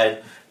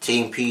Bad,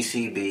 Team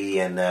PCB,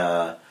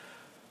 and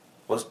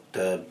what's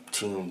the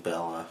Team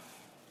Bella?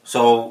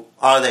 So,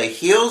 are they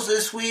heels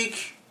this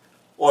week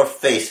or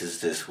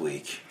faces this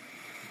week?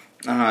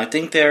 I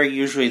think they're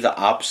usually the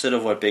opposite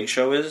of what Big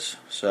Show is,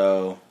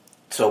 so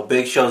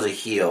Big Show's a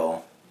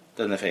heel.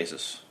 Then the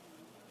faces.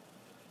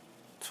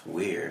 It's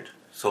weird.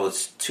 So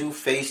it's 2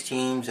 face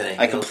teams and a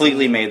heel I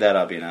completely team? made that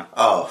up,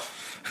 Oh.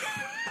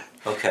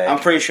 Okay. I'm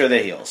pretty sure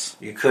they're heels.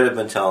 You could have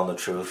been telling the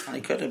truth. I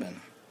could have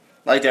been.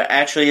 There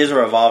actually is a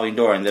revolving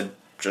door, and they're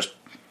just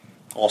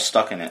all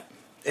stuck in it.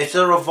 It's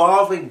a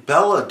revolving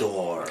Bella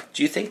door.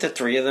 Do you think the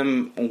 3 of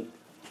them,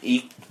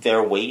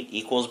 their weight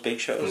equals Big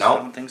Show's? No. I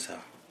don't think so.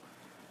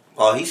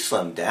 Well, he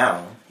slimmed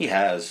down. He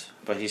has,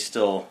 but he's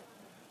still,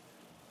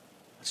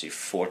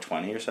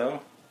 420 or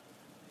so?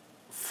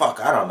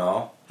 Fuck, I don't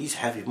know. He's a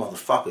heavy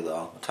motherfucker,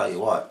 though. I'll tell you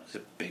what. He's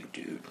a big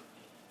dude.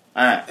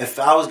 Alright. If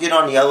I was getting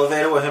on the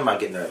elevator with him, I'd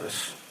get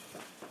nervous.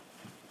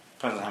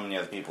 Depends on how many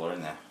other people are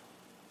in there.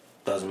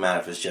 Doesn't matter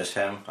if it's just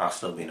him. I'll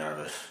still be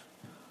nervous.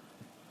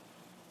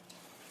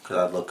 Because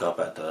I'd look up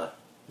at the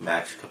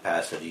max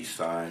capacity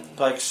sign.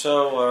 Like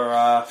so,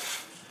 or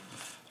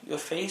you a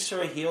face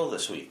or a heel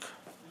this week?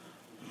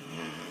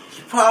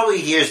 He probably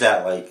hears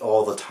that like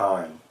all the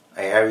time.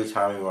 Like, every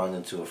time he runs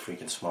into a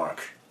freaking smark.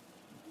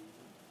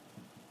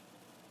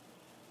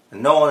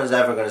 And no one is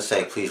ever going to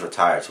say, please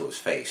retire to his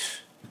face.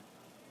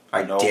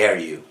 I dare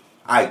you.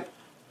 I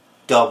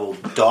double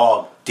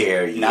dog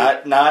dare you.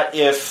 Not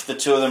if the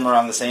two of them are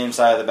on the same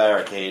side of the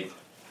barricade.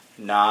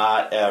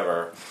 Not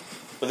ever.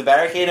 With a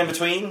barricade in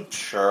between?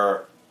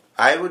 Sure.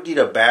 I would need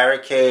a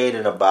barricade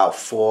and about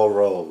 4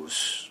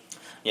 rows.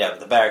 Yeah, but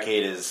the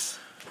barricade is...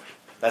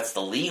 That's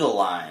the legal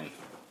line.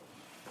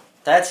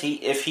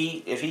 If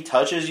he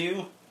touches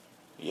you,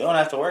 you don't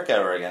have to work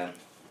ever again.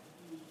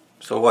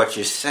 So what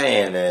you're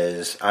saying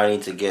is, I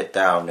need to get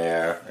down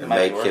there and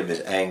make him as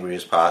angry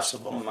as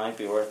possible. It might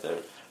be worth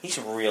it. He's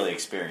really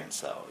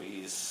experienced, though.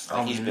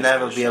 I'll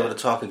never be able to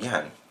talk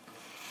again.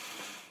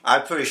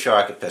 I'm pretty sure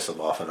I could piss him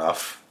off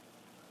enough.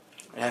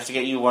 I have to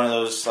get you one of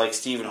those, like,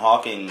 Stephen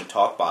Hawking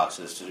talk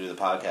boxes to do the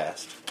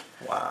podcast.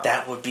 Wow.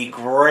 That would be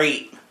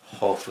great.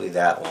 Hopefully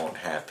that won't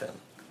happen.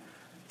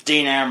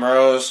 Dean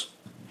Ambrose,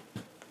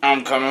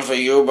 I'm coming for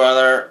you,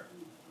 brother.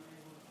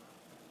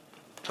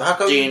 How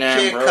come you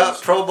can't cut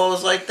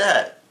promos like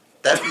that?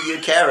 That'd be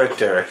your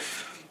character.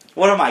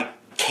 What am I,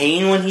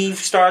 Kane when he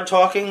started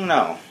talking?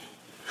 No.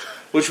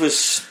 Which was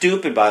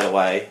stupid, by the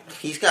way.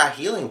 He's got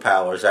healing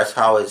powers. That's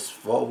how his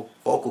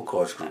vocal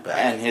cords grew back.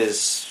 And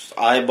his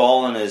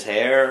eyeball in his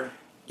hair.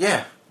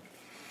 Yeah.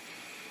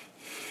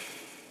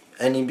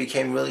 And he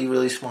became really,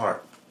 really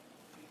smart.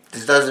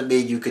 This doesn't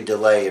mean you could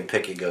delay in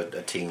picking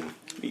a team.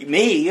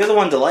 Me? You're the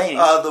one delaying.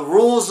 The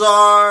rules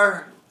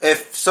are,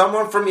 if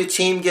someone from your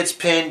team gets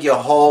pinned, your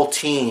whole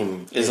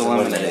team is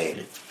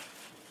eliminated.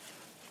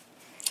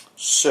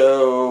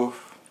 So,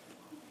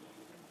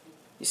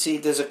 you see,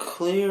 there's a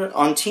clear...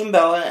 On Team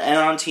Bella and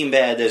on Team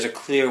Bad, there's a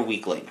clear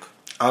weak link.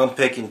 I'm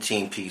picking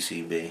Team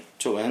PCB.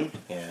 To win?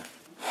 Yeah.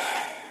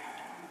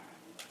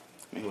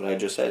 I mean, what I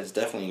just said is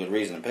definitely a good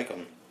reason to pick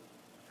them.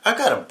 I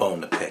got a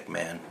bone to pick,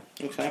 man.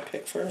 Can I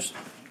pick first?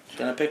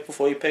 Can I pick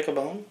before you pick a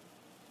bone?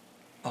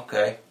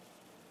 Okay.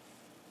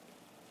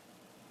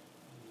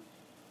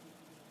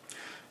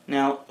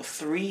 Now,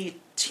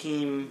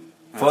 3-team...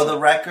 For the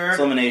record,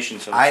 elimination.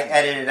 So I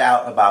edited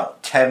out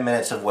about 10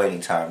 minutes of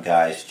waiting time,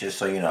 guys, just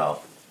so you know.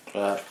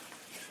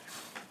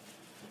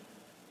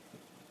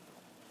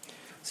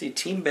 See,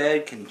 Team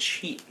Bad can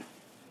cheat.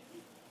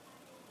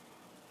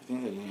 I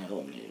think they're going to get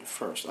eliminated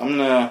first. I'm going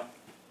to...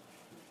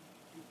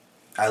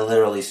 I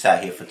literally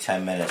sat here for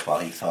 10 minutes while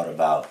he thought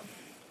about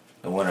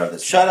the winner of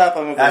this. Shut up,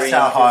 I'm agreeing. That's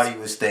how hard he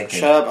was thinking.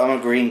 Shut up, I'm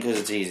agreeing because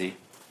it's easy.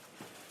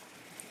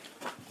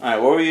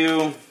 Alright, what were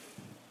you...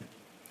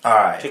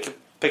 Alright.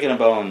 Picking a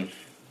bone.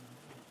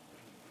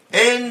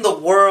 In the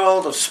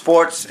world of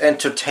sports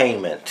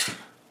entertainment,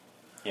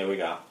 Here we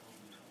go.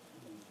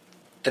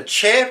 the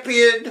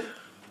champion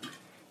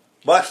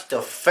must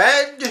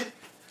defend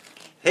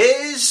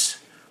his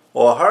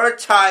or her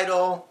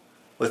title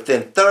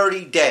within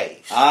 30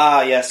 days.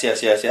 Ah, yes.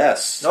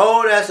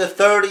 Known as the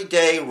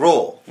 30-day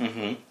rule.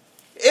 Mm-hmm.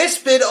 It's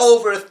been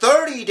over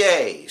 30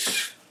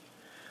 days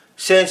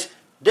since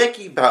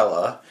Nikki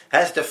Bella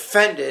has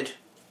defended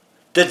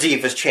the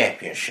Divas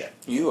Championship.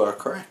 You are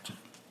correct.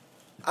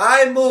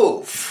 I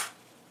move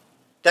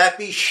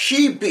that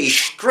she be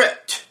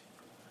stripped,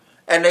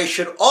 and they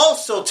should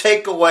also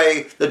take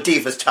away the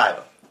Divas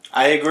title.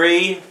 I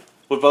agree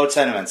with both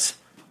sentiments.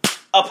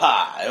 Up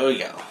high. There we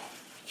go.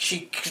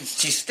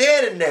 She's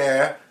standing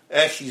there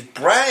and she's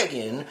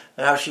bragging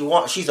how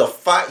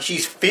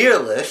she's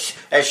fearless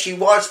and she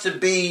wants to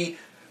be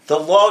the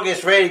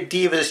longest reigning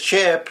Divas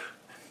champ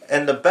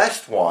and the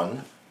best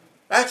one.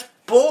 That's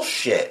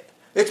bullshit.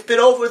 It's been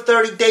over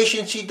 30 days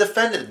since she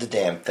defended the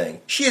damn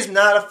thing. She is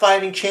not a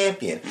fighting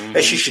champion. Mm-hmm.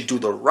 And she should do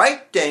the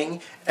right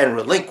thing and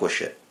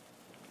relinquish it.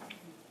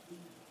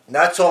 And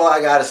that's all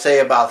I got to say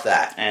about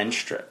that. And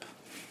strip.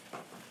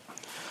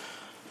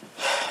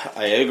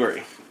 I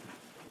agree.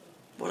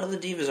 What other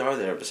divas are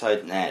there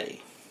besides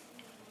Natty?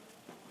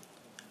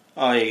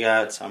 Oh, you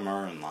got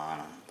Summer and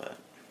Lana, but...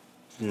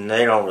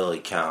 They don't really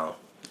count.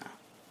 No.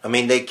 I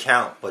mean, they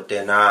count, but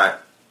they're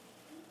not,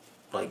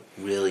 like,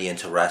 really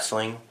into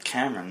wrestling.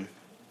 Cameron's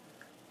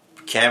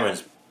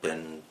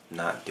been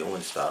not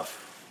doing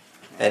stuff.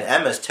 And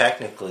Emma's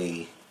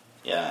technically...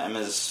 Yeah,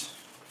 Emma's...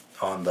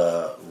 on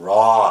the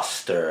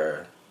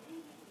roster.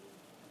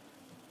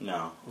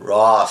 No.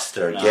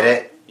 Roster, No. Get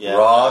it? Yeah,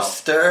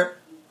 roster?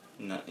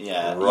 No.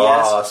 Yeah.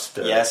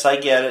 Roster. Yes, I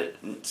get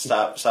it.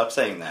 Stop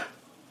saying that.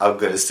 I'm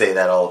going to say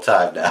that all the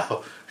time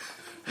now.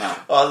 No.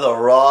 On the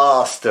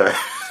roster.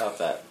 Stop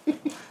that.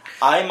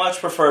 I much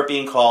prefer it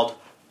being called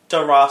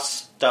the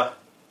roster.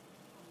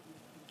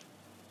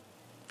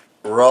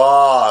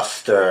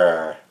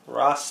 Roster.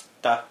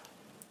 Roster.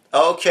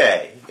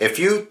 Okay, if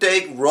you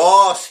think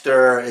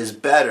roster is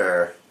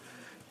better,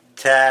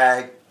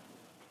 hashtag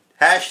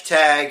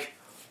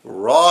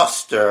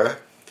roster.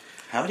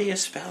 How do you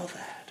spell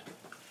that?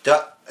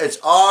 It's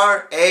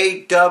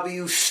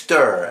R-A-W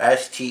stir,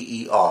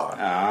 S-T-E-R.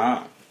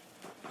 Ah.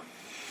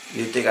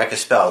 You think I could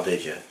spell,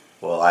 did you?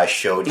 Well, I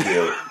showed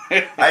you.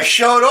 I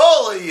showed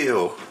all of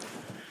you.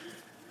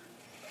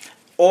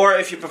 Or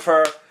if you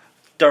prefer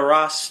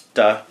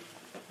Darasta,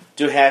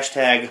 do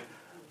hashtag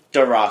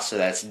Darasta.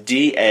 That's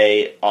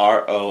DAROSTA.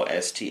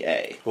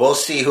 We'll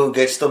see who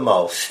gets the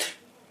most.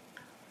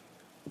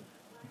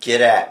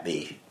 Get at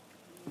me.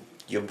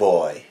 Your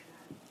boy.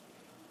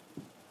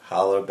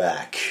 Holler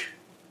back.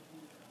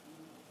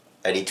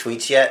 Any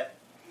tweets yet?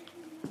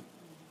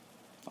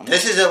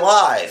 This isn't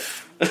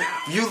live.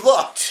 You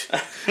looked.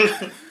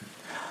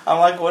 I'm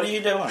like, what are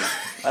you doing?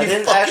 I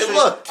didn't fucking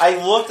looked.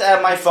 I looked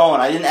at my phone.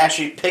 I didn't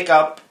actually pick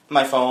up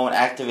my phone,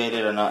 activate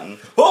it or nothing.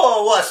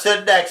 Oh, what's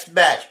the next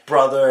match,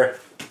 brother?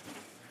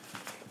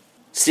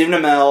 Stephen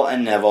Amell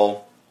and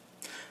Neville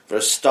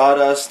versus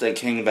Stardust and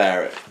King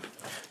Barrett.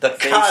 The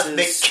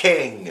Cosmic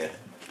King.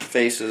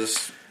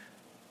 Faces.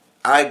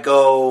 I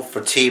go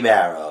for Team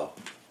Arrow.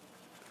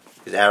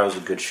 Because Arrow's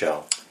a good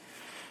show.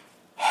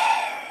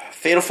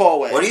 Fatal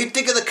 4-Way. What do you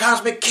think of the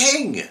Cosmic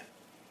King?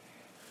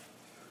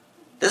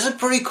 This is a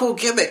pretty cool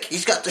gimmick.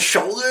 He's got the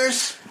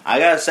shoulders. I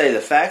gotta say,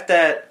 the fact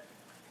that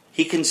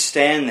he can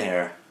stand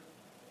there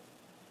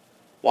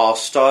while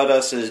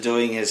Stardust is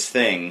doing his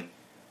thing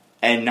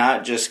and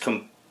not just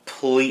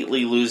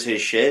completely lose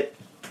his shit.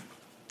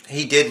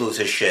 He did lose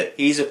his shit.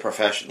 He's a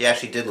professional. He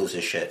actually did lose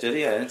his shit. Did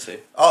he? I didn't see.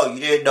 Oh, you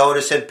didn't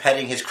notice him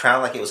petting his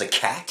crown like it was a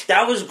cat?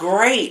 That was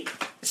great.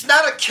 It's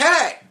not a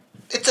cat.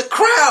 It's a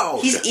crown.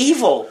 He's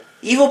evil.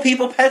 Evil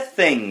people pet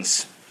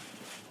things.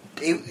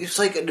 It's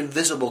like an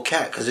invisible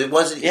cat because it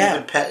wasn't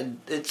even pet.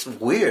 It's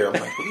weird. I'm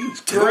like, what are you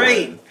doing?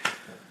 Great.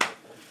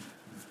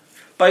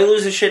 By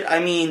lose his shit, I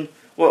mean,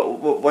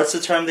 what's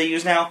the term they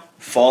use now?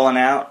 Falling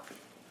out?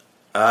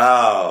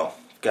 Oh,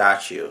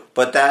 got you.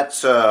 But that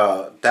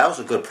was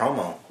a good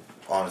promo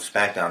on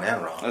SmackDown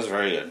and Raw. That was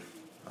very good.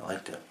 I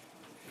liked it.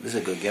 This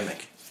is a good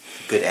gimmick.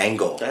 Good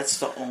angle. That's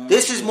the only...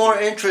 This is more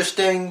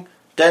interesting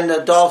than the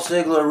Dolph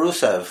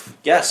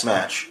Ziggler-Rusev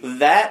match.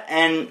 That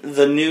and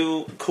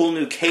the cool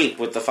new cape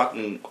with the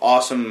fucking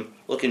awesome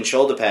looking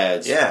shoulder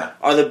pads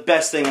are the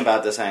best thing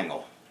about this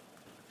angle.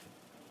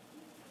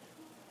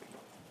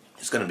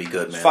 It's going to be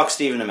good, man. Fuck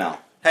Stephen Amell.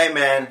 Hey,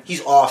 man,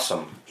 he's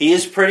awesome. He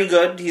is pretty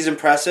good. He's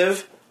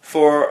impressive.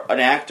 For an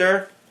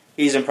actor,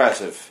 he's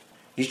impressive.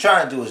 He's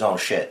trying to do his own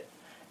shit.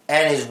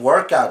 And his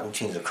workout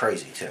routines are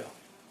crazy, too.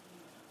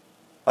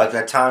 Like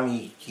that time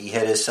he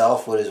hit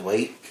himself with his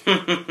weight.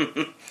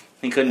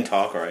 He couldn't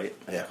talk right.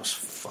 Yeah, it was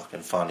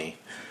fucking funny.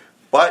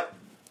 But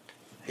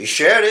he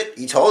shared it.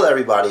 He told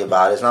everybody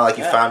about it. It's not like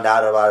he found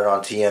out about it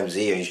on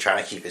TMZ and he's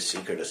trying to keep it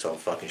secret or some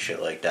fucking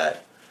shit like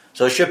that.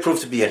 So it should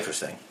prove to be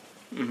interesting.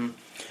 Mm-hmm.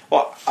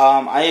 Well,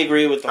 I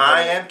agree with the whole...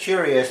 I am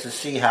curious to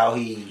see how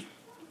he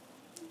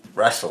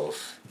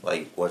wrestles.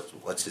 Like,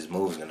 what's his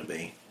moves going to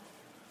be.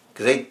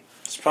 Because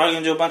he's probably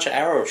going to do a bunch of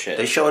arrow shit.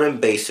 They showed him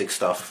basic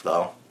stuff,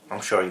 though.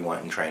 I'm sure he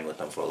went and trained with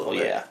them for a little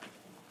bit. Yeah.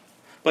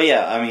 But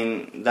yeah, I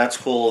mean, that's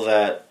cool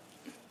that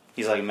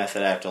he's like a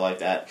method actor like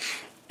that.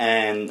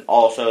 And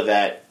also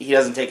that he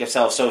doesn't take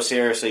himself so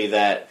seriously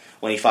that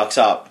when he fucks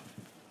up,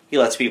 he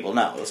lets people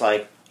know. It's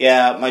like,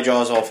 yeah, my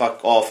jaw's all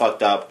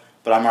fucked up,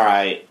 but I'm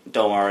alright.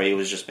 Don't worry, it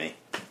was just me.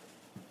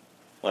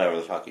 Whatever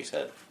the fuck he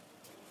said.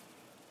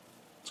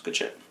 It's good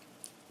shit.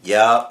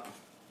 Yep.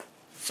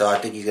 So I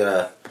think he's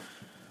gonna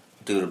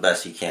do the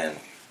best he can.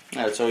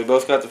 Alright, so we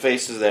both got the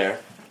faces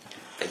there.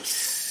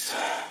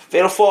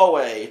 Fatal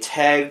 4-Way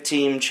Tag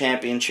Team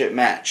Championship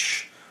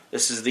match.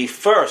 This is the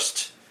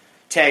first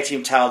tag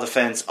team title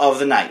defense of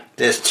the night.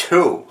 There's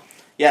two.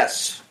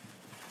 Yes.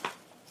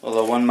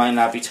 Although one might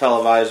not be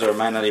televised or it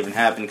might not even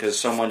happen because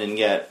someone didn't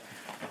get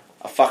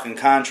a fucking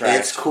contract.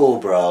 It's cool,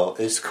 bro.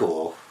 It's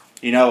cool.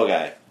 You know a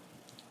guy.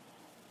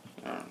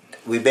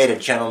 We made a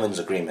gentleman's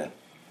agreement.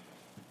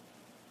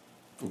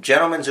 A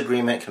gentleman's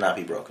agreement cannot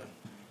be broken.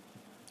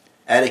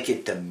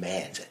 Etiquette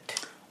demands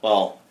it.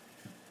 Well,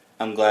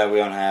 I'm glad we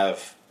don't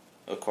have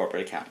a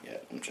corporate account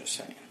yet. I'm just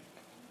saying.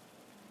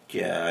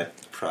 Yeah, I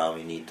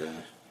probably need to...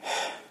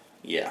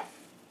 Yeah.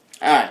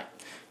 Alright.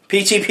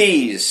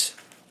 PTPs.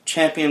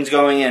 Champions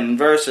going in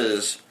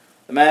versus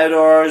the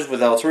Matadors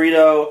with El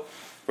Torito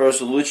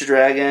versus the Lucha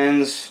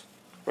Dragons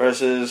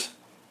versus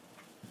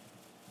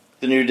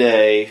the New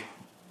Day.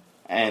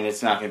 And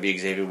it's not going to be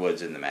Xavier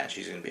Woods in the match.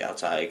 He's going to be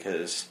outside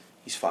because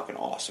he's fucking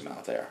awesome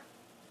out there.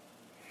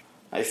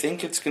 I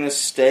think it's going to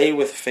stay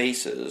with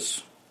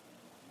faces.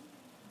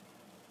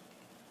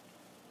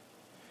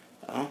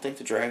 I don't think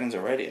the Dragons are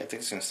ready. I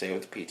think it's going to stay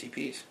with the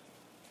PTPs.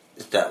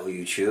 Is that what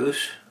you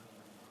choose?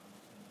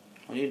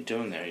 What are you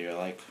doing there? You're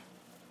like...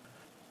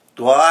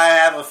 Well, I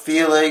have a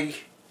feeling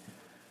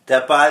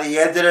that by the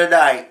end of the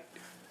night,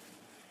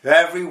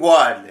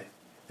 everyone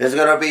is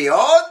going to be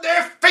on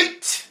their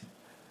feet.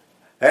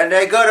 And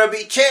they're going to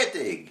be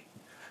chanting,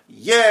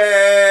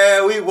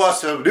 yeah, we want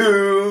some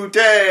New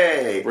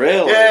Day.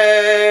 Really?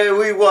 Yeah,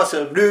 we want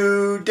some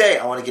New Day.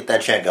 I want to get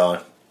that chant going.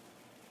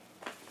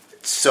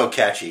 It's so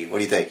catchy. What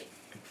do you think?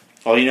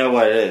 Oh, you know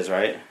what it is,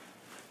 right?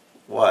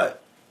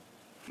 What?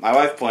 My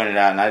wife pointed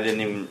out, and I didn't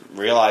even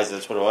realize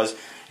that's what it was.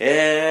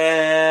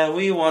 Yeah,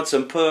 we want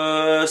some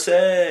pussy.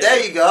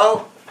 There you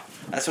go.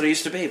 That's what it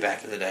used to be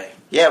back in the day.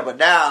 Yeah, but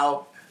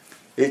now,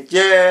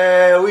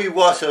 yeah, we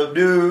want some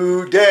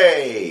New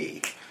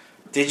Day.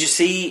 Did you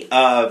see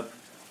the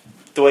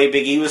way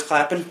Big E was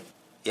clapping?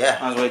 Yeah.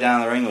 On his way down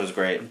the ring was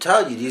great. I'm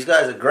telling you, these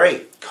guys are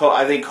great.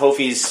 I think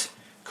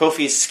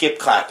Kofi's skip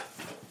clap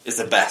is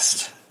the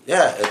best.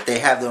 Yeah, if they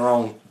have their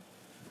own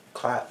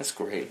clap. That's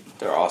great.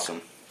 They're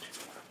awesome.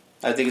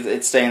 I think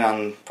it's staying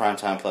on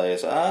primetime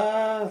plays.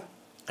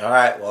 All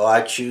right, well,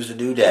 I choose a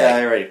New Day. Yeah,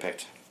 I already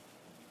picked.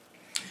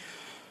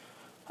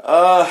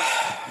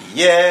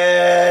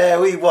 Yeah,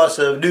 we want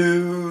some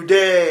New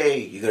Day.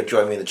 You're going to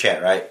join me in the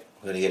chant, right?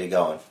 We're going to get it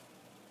going.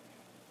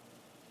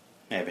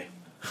 Maybe.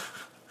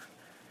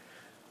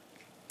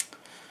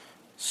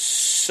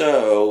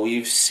 So,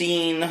 we've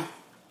seen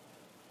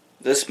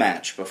this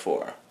match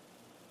before.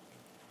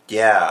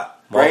 Yeah,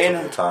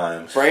 multiple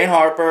times. Bray and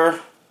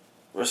Harper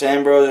versus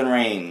Ambrose and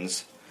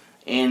Reigns.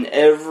 In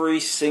every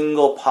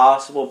single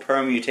possible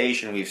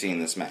permutation we've seen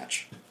this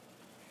match.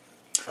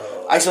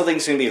 I still think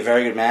it's going to be a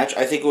very good match.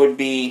 I think it would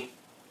be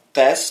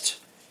best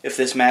if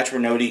this match were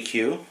no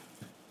DQ.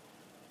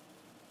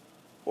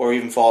 Or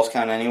even Falls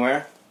Count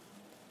Anywhere.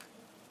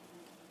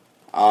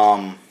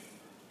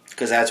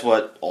 Because that's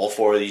what all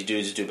four of these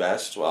dudes do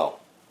best. Well,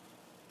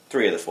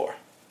 3 of the 4.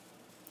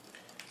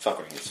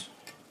 Fuck Reigns.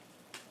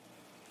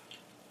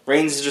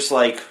 Reigns is just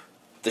like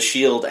the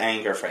Shield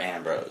anchor for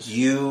Ambrose.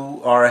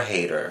 You are a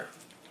hater.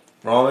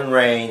 Roman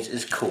Reigns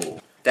is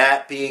cool.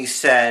 That being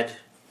said,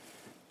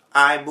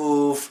 I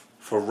move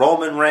for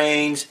Roman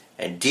Reigns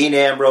and Dean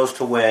Ambrose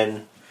to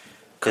win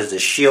because the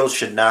Shield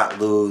should not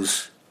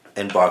lose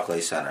in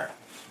Barclays Center.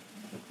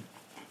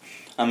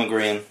 I'm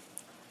agreeing.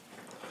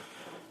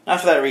 Not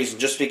for that reason,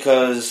 just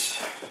because...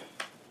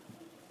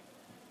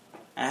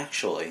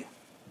 Actually...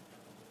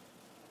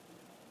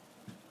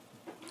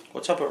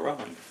 What's up with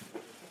Roman?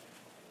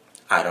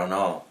 I don't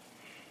know.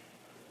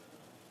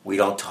 We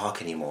don't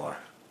talk anymore.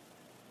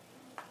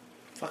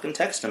 Fucking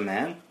text him,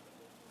 man.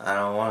 I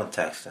don't want to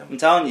text him. I'm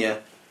telling you,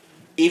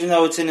 even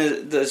though it's in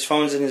his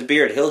phone's in his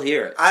beard, he'll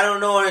hear it. I don't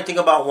know anything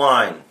about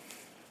wine.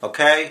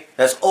 Okay?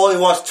 That's all he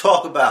wants to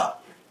talk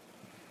about.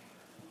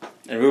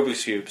 And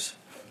Rubik's Cubes.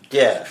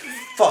 Yeah.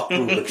 Fuck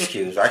Rubik's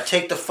Cubes. I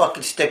take the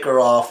fucking sticker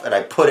off and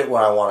I put it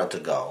where I want it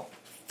to go.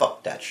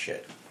 Fuck that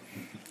shit.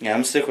 Yeah,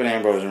 I'm stick with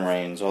Ambrose and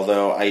Reigns,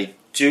 although I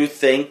do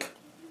think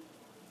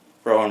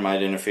Rowan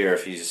might interfere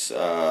if he's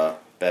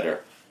better.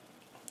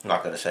 I'm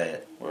not going to say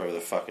it. Wherever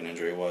the fucking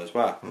injury was.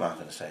 Wow. I'm not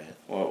going to say it.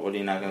 What are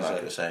you not going to say? I'm not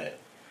going to say it.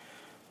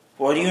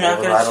 What are you not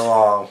going to say? Right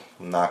along.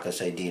 I'm not going to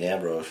say Dean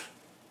Ambrose.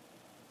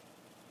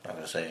 I'm not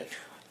going to say it.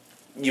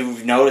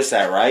 You've noticed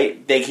that,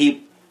 right? They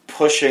keep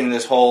pushing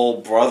this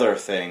whole brother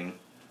thing.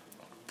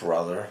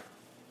 Brother?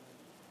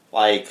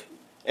 Like,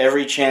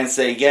 every chance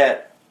they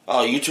get,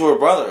 oh, you two are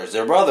brothers.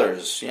 They're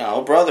brothers. You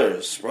know,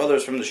 brothers.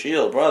 Brothers from the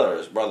Shield.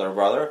 Brothers. Brother.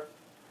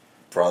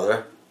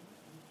 Brother?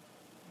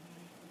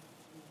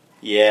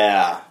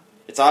 Yeah.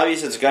 It's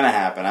obvious it's going to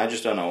happen. I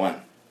just don't know when.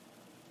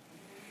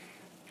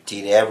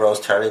 Dean Ambrose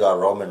turning on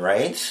Roman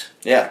Reigns?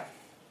 Yeah.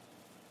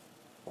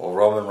 Or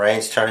Roman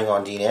Reigns turning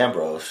on Dean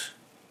Ambrose?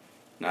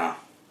 No.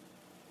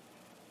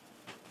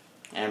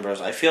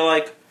 Ambrose. I feel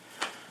like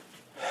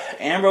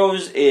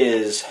Ambrose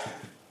is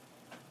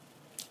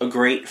a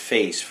great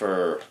face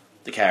for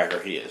the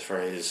character he is, for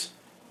his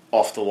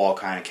off-the-wall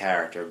kind of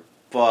character,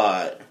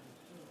 but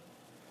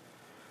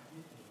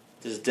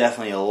there's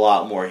definitely a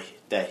lot more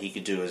that he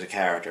could do as a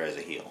character as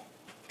a heel.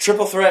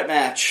 Triple threat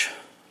match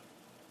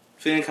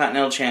for the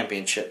Intercontinental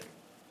Championship.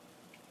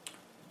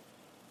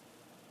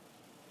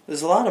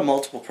 There's a lot of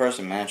multiple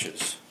person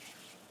matches.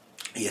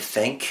 You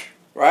think?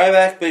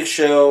 Ryback, Big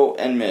Show,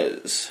 and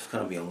Miz. It's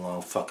gonna be a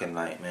long fucking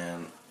night,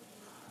 man.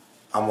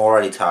 I'm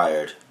already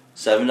tired.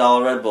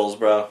 $7 Red Bulls,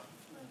 bro.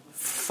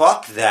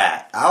 Fuck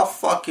that. I'll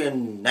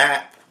fucking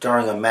nap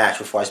during a match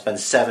before I spend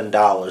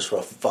 $7 for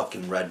a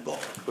fucking Red Bull.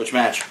 Which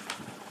match?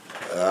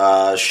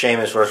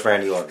 Sheamus versus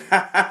Randy Orton.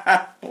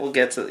 We'll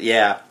get to...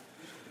 Yeah.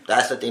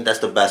 I think that's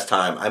the best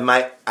time.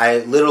 I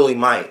literally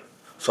might.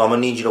 So I'm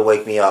gonna need you to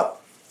wake me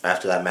up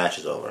after that match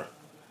is over.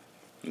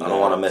 I don't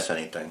want to miss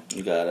anything.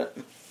 You got it.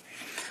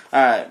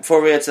 Alright,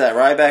 before we get to that,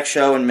 Ryback,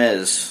 Show, and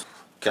Miz.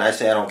 Can I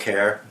say I don't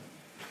care?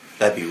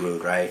 That'd be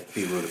rude, right? It'd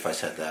be rude if I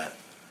said that.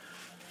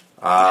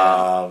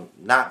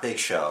 Not Big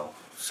Show.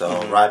 So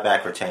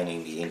Ryback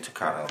retaining the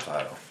Intercontinental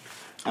title.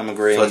 I'm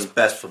agreeing. So it's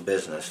best for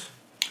business.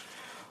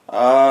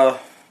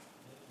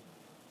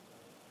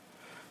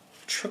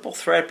 Triple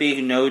threat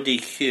being no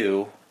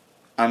DQ,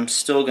 I'm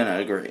still gonna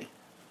agree.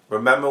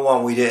 Remember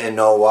when we didn't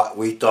know why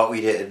we thought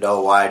we didn't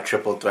know why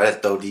triple threat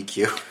is no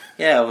DQ?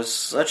 Yeah, it was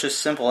such a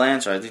simple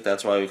answer. I think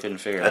that's why we couldn't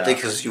figure it out. I think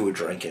because you were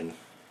drinking.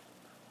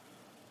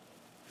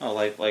 Oh,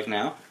 like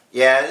now?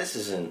 Yeah, this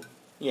isn't.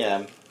 Yeah,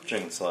 I'm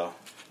drinking slow.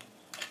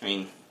 I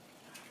mean,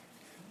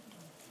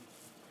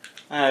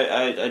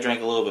 I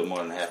drank a little bit more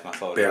than half my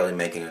photo. Barely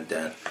making a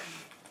dent.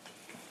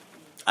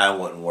 I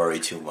wouldn't worry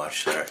too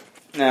much there.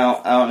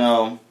 Now, I don't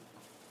know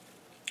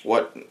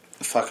what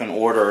fucking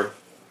order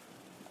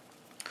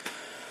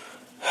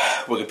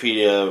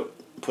Wikipedia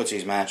puts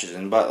these matches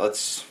in, but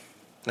let's...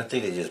 I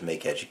think they just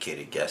make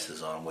educated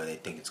guesses on where they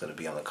think it's going to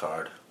be on the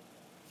card.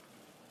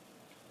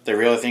 They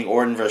really think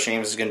Orton vs.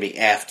 Sheamus is going to be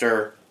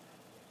after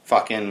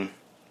fucking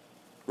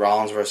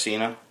Rollins vs.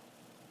 Cena?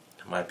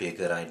 That might be a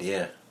good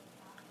idea.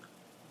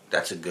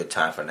 That's a good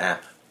time for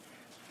nap.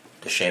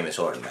 The Sheamus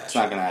Orton match. It's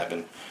not going to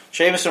happen.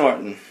 Sheamus and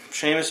Orton.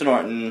 Sheamus and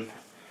Orton.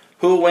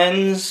 Who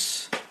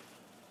wins?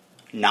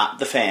 Not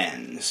the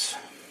fans.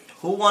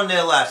 Who won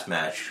their last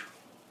match?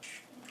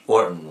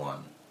 Orton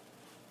won.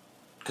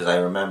 Because I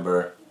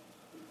remember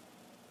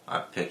I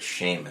picked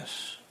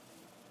Sheamus.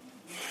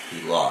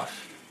 He lost.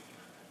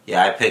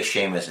 Yeah, I picked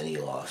Sheamus and he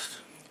lost.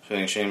 So you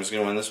think Sheamus is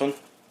going to win this one?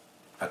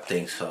 I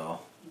think so.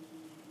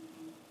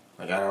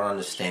 Like, I don't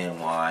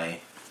understand why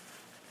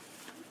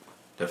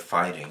they're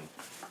fighting.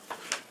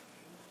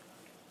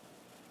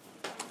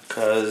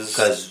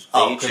 Because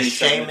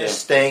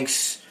Sheamus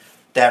thinks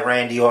that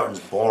Randy Orton's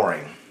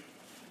boring.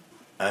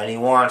 And he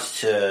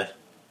wants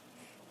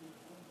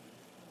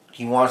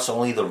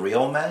only the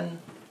real men,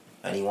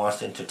 and he wants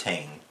to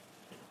entertain.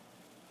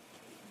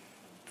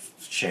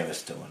 What's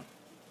Sheamus doing?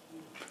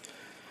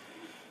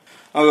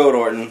 I'll go with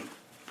Orton,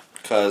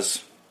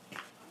 because...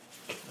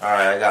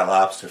 Alright, I got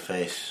lobster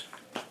face.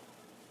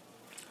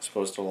 As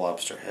opposed to a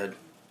lobster head.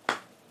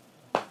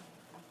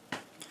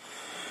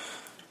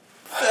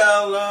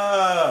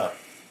 Fella!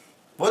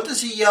 What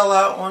does he yell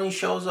out when he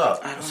shows up?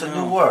 I don't It's know. a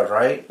new word,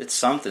 right? It's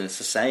something, it's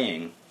a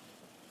saying.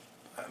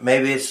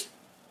 Maybe it's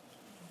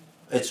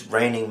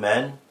raining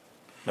men.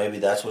 Maybe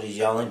that's what he's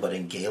yelling, but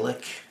in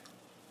Gaelic.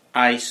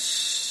 I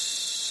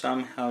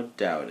somehow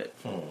doubt it.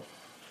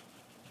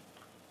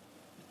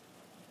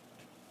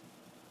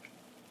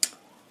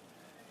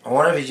 I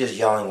wonder if he's just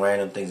yelling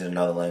random things in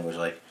another language,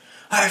 like,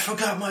 I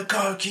forgot my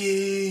car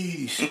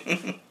keys!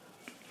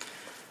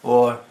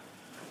 Or,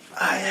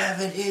 I have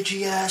an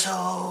itchy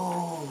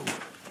asshole!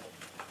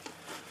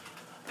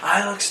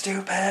 I look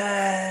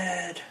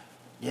stupid!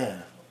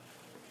 Yeah.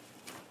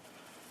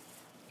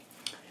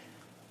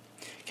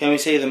 Can we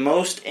say the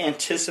most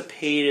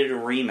anticipated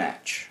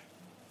rematch?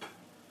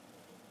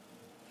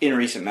 In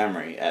recent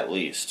memory, at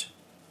least.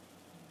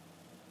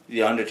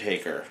 The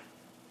Undertaker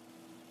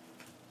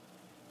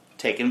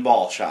taking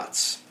ball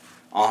shots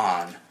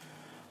on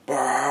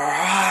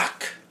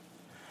Brock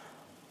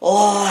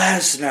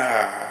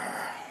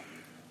Lesnar.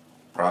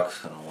 Brock's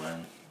gonna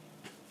win.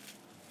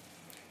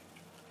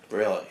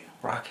 Really?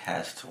 Brock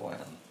has to win.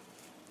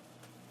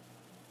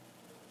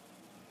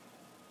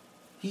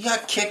 He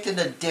got kicked in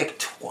the dick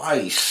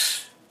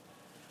twice.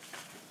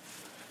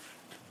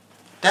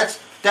 That's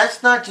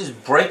not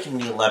just breaking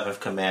the 11th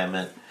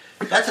commandment.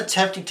 That's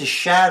attempting to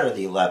shatter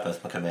the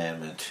 11th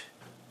commandment.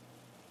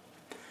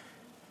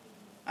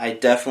 I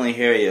definitely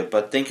hear you,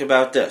 but think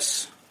about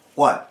this.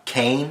 What,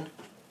 Kane?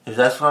 Is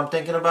that what I'm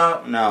thinking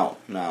about? No,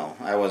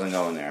 I wasn't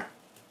going there.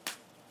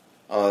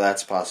 Oh,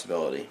 that's a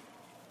possibility.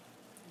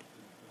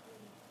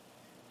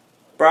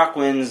 Brock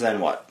wins, then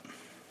what?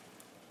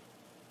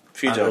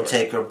 Feud's over.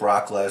 Undertaker,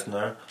 Brock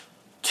Lesnar,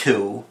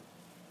 2.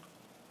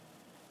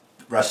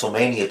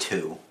 WrestleMania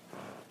 2.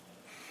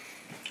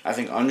 I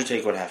think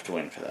Undertaker would have to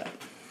win for that.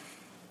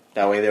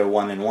 That way they're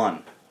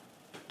 1-1.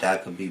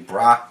 That could be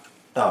Brock.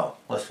 No,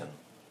 listen.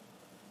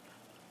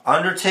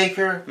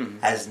 Undertaker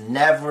has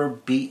never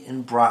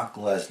beaten Brock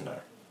Lesnar.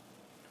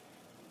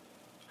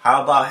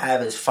 How about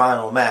have his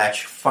final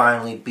match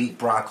finally beat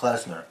Brock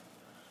Lesnar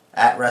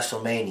at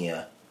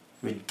WrestleMania,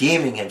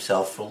 redeeming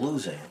himself for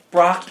losing?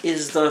 Brock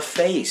is the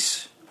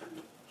face.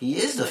 He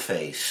is the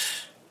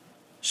face.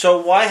 So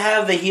why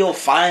have the heel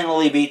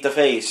finally beat the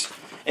face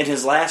in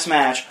his last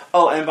match?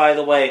 Oh, and by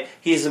the way,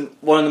 he's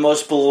one of the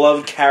most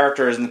beloved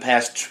characters in the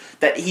past...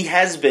 That he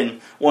has been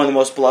one of the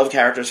most beloved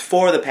characters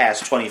for the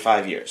past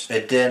 25 years.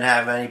 It didn't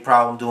have any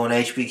problem doing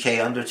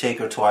HBK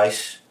Undertaker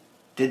twice,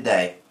 did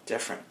they?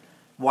 Different.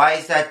 Why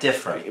is that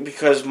different?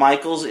 Because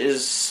Michaels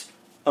is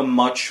a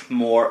much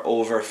more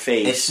over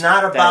face. It's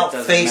not about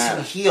face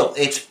and heel.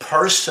 It's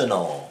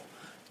personal.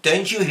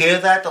 Didn't you hear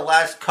that the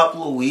last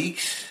couple of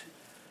weeks?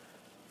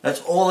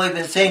 That's all they've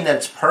been saying, that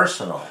it's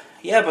personal.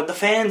 Yeah, but the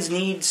fans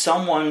need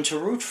someone to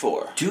root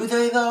for. Do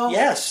they, though?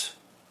 Yes.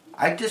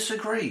 I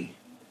disagree.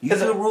 You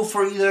can root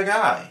for either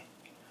guy.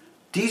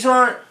 These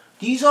aren't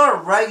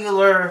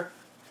regular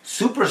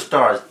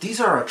superstars. These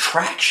are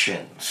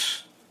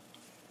attractions.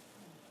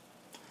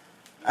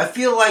 I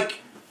feel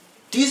like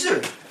these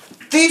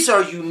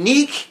are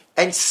unique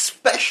and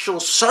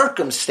special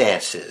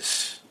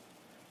circumstances.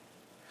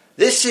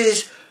 This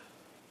is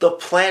the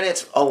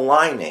planets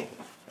aligning,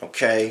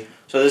 okay?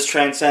 So this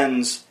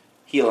transcends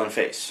heel and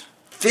face.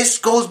 This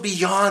goes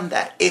beyond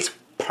that. It's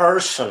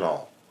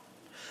personal.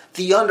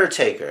 The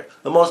Undertaker,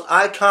 the most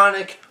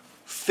iconic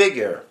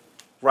figure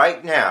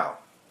right now,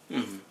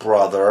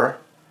 brother,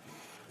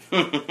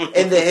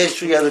 in the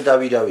history of the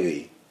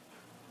WWE,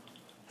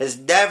 has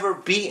never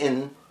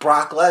beaten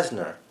Brock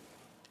Lesnar.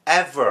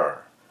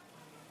 Ever.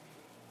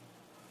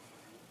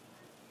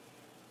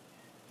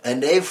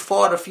 And they've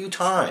fought a few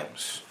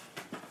times.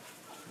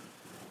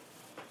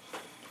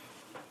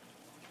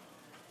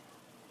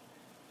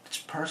 It's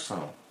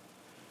personal.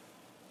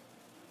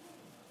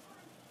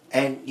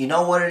 And you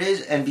know what it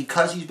is? And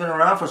because he's been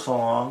around for so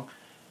long,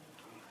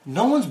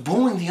 no one's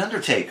booing The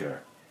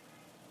Undertaker.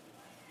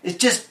 It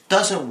just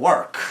doesn't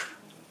work.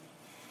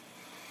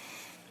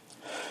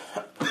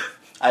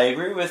 I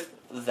agree with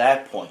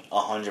that point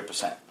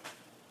 100%.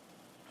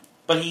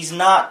 But he's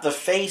not the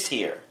face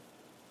here.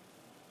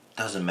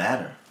 Doesn't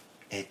matter.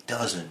 It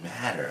doesn't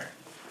matter.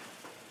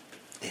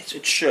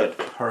 It should.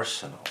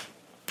 Personal.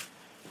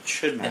 It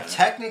should matter. And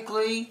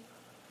technically,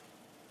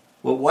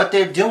 with what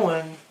they're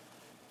doing,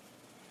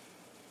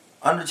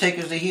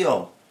 Undertaker's the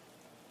heel.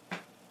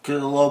 Because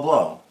of the low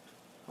blow.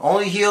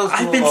 Only heels do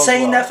I've been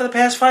saying that for the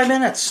past 5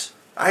 minutes.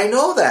 I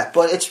know that,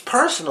 but it's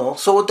personal,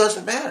 so it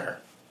doesn't matter.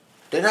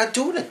 They're not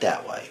doing it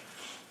that way.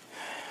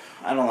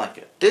 I don't like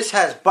it. This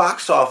has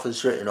box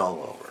office written all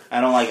over it.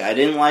 I don't like it. I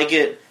didn't like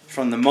it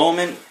from the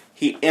moment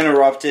he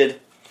interrupted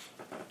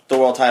the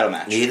world title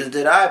match. Neither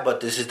did I, but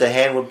this is the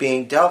hand we're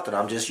being dealt, and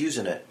I'm just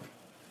using it.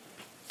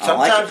 I don't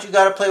like Sometimes it. you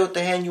gotta play with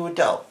the hand you were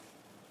dealt.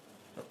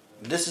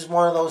 This is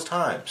one of those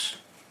times.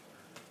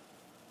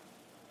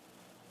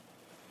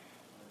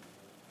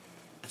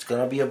 It's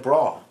gonna be a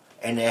brawl,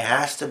 and there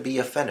has to be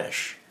a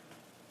finish.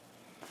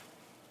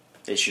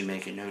 They should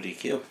make it no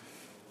DQ.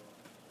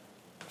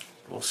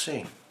 We'll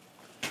see.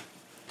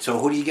 So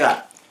who do you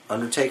got?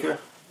 Undertaker?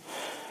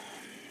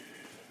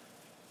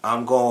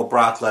 I'm going with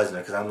Brock Lesnar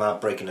because I'm not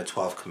breaking the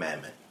 12th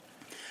commandment.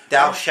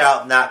 Thou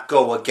shalt not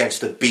go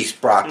against the beast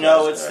Brock Lesnar.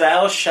 No, it's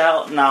thou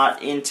shalt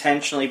not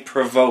intentionally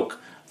provoke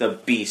the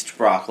beast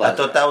Brock Lesnar. I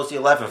thought that was the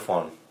 11th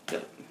one.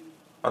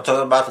 I'm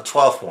talking about the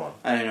 12th one.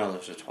 I didn't know there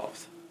was a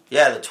 12th.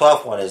 Yeah, the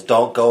 12th one is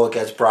don't go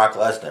against Brock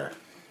Lesnar.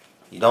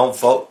 You don't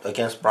vote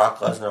against Brock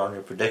Lesnar on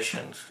your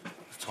predictions.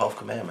 It's the 12th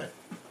commandment.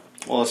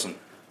 Well, listen.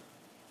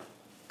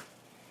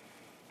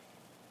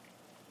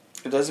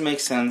 It doesn't make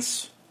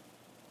sense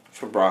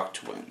for Brock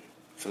to win,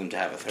 for them to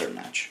have a third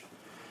match.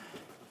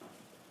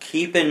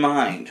 Keep in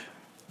mind,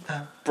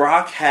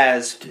 Brock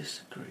has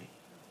Disagree.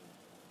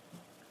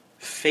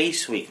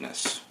 face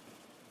weakness.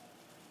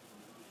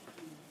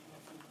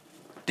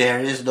 There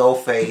is no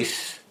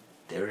face.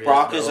 There is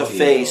Brock no is a heel.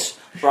 face.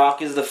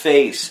 Brock is the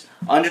face.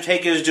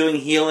 Undertaker is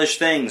doing heelish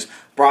things.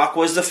 Brock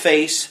was the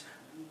face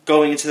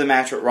going into the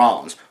match with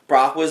Rollins.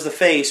 Brock was the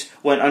face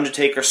when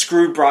Undertaker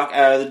screwed Brock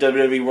out of the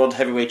WWE World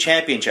Heavyweight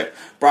Championship.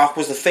 Brock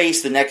was the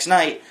face the next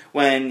night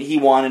when he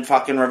wanted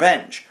fucking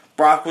revenge.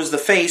 Brock was the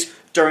face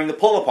during the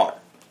pull-apart.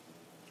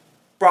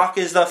 Brock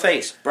is the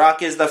face.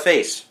 Brock is the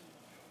face.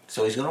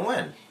 So he's going to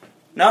win.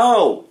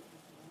 No!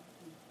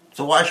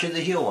 So why should the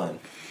heel win?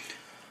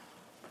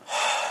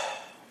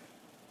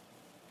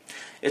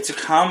 It's a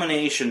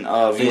combination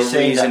of You're your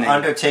saying reasoning. that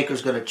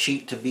Undertaker's going to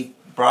cheat to beat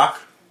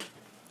Brock?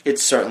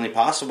 It's certainly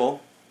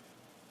possible.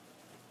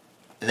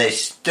 They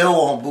still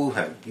won't boo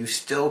him. You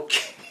still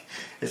can't.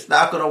 It's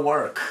not going to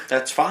work.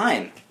 That's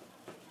fine.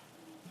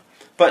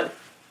 But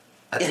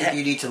I think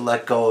you need to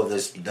let go of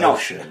this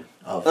notion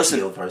of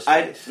heel versus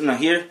face.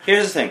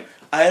 Here's the thing.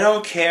 I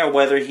don't care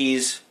whether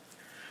he's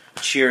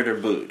cheered or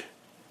booed.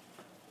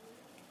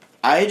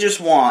 I just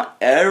want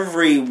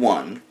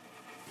everyone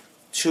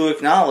to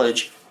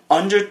acknowledge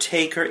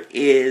Undertaker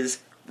is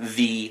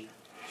the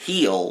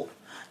heel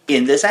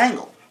in this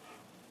angle.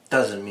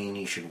 Doesn't mean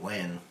he should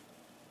win.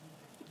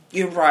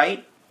 You're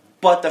right,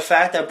 but the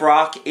fact that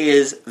Brock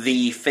is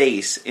the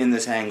face in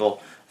this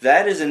angle,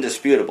 that is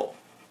indisputable.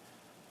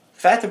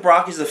 The fact that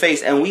Brock is the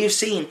face, and we've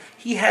seen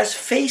he has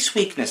face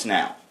weakness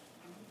now.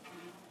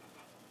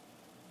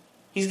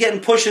 He's getting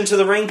pushed into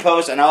the ring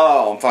post, and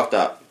I'm fucked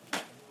up.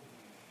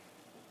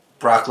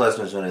 Brock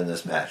Lesnar's winning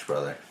this match,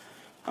 brother.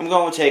 I'm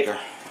going with Taker,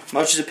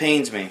 much as it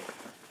pains me.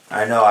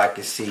 I know, I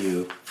can see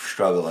you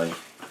struggling.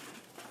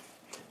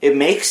 It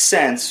makes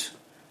sense.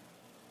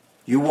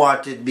 You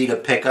wanted me to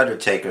pick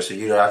Undertaker, so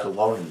you don't have to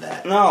loan him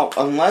that. No,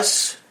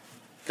 unless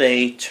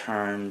they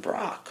turn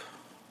Brock.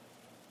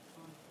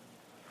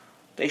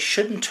 They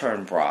shouldn't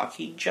turn Brock.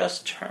 He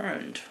just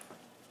turned.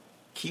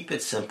 Keep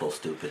it simple,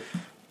 stupid.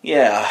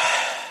 Yeah.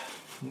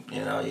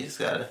 You know, you just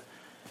gotta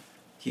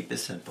keep it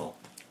simple.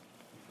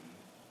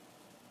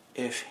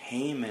 If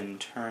Heyman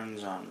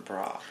turns on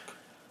Brock.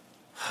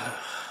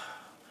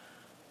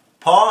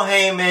 Paul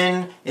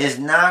Heyman is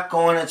not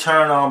going to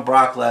turn on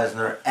Brock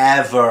Lesnar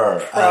ever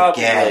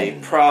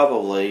again.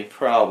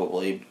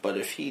 Probably. But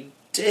if he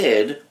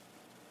did,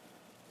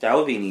 that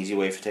would be an easy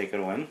way for Taker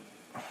to win.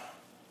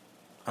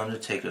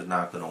 Undertaker's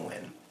not going to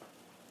win.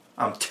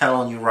 I'm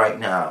telling you right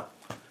now.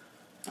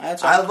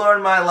 I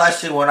learned my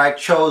lesson when I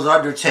chose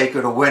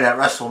Undertaker to win at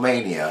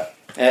WrestleMania.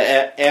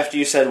 After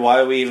you said,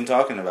 why are we even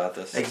talking about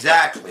this?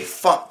 Exactly.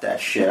 Fuck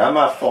that shit. I'm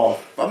not falling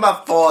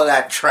for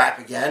that trap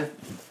again.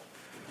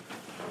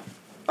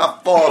 I'm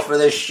falling for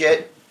this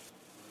shit.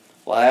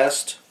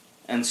 Last,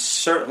 and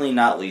certainly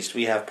not least,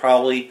 we have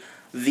probably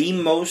the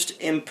most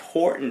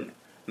important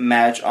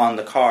match on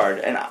the card.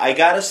 And I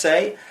gotta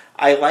say,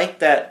 I like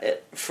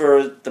that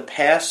for the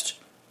past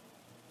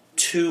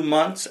 2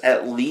 months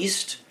at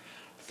least,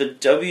 the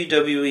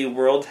WWE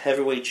World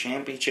Heavyweight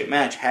Championship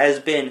match has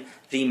been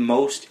the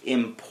most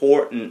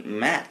important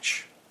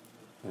match.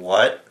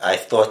 What? I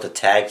thought the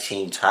tag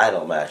team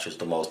title match was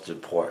the most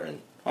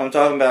important. I'm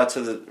talking about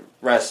to the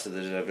rest of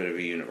the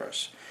WWE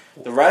Universe.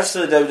 The rest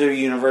of the WWE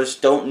Universe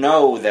don't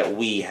know that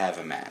we have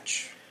a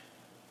match.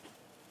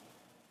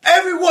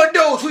 Everyone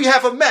knows we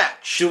have a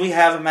match. Do we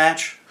have a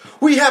match?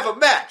 We have a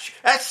match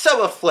at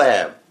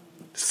SummerSlam.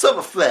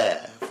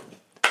 SummerSlam.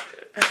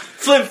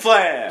 Flim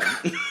Flam!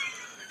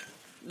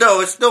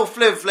 No, it's no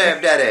flim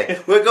flam, Daddy.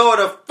 We're going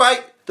to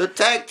fight the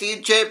tag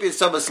team champion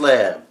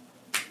SummerSlam.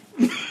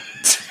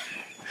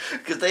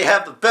 Because they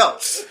have the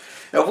belts.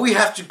 And we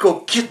have to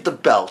go get the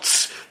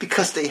belts.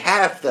 Because they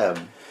have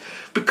them.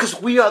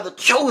 Because we are the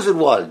chosen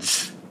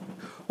ones.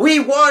 We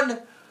won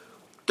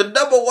the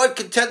number one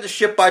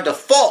contendership by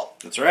default.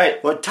 That's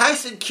right. When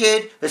Tyson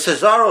Kidd and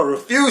Cesaro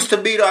refused to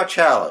meet our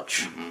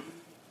challenge. Mm-hmm.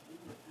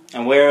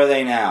 And where are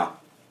they now?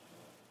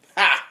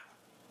 Ha!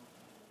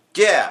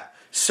 Yeah,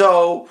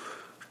 so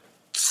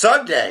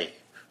Sunday,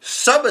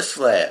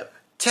 SummerSlam,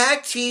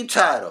 tag team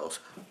titles,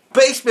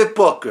 basement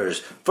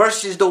bookers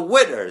versus the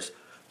winners,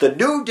 the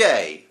New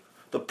Day,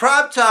 the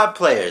Primetime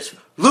Players,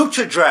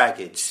 Lucha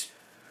Dragons,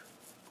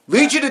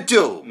 Legion of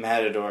Doom,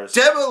 Matadors,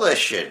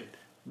 Demolition,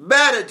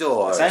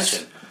 Matadors,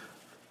 Ascension,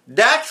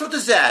 Natural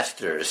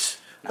Disasters,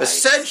 Nice.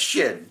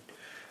 Ascension,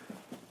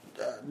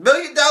 $1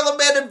 Million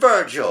Man and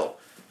Virgil,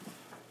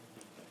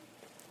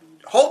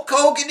 Hulk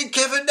Hogan and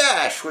Kevin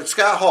Nash with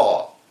Scott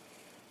Hall,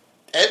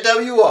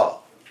 NWO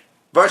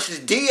versus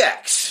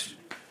DX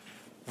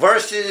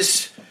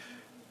versus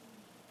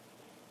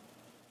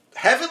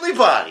Heavenly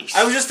Bodies.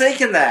 I was just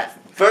thinking that.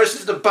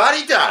 Versus the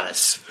Body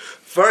Donis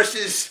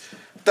versus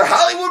the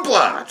Hollywood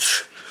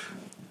Blondes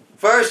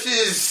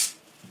versus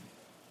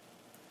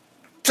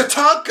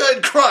Tatanka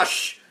and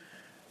Crush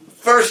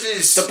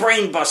versus The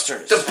Brain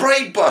Busters. the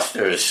Brain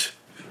Busters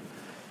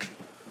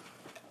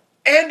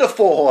and the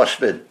Four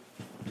Horsemen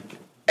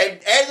and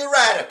the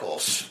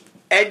Radicals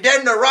and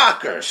then the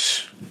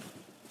Rockers.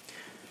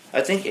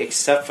 I think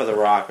except for the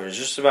Rockers,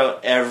 just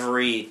about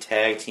every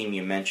tag team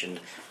you mentioned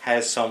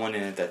has someone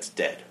in it that's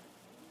dead.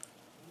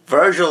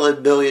 Virgil and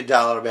 $1 Million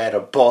Man are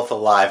both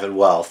alive and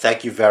well.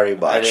 Thank you very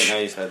much. I didn't know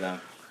you said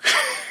them.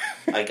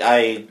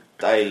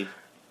 I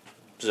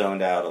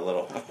zoned out a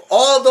little.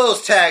 All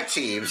those tag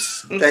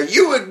teams that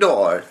you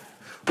ignored,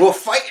 we're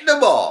fighting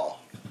them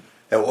all.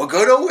 And we're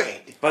going to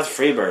win. But the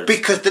Freebirds.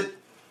 Because the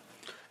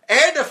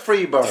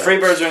Freebirds. The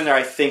Freebirds are in there,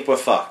 I think we're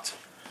fucked.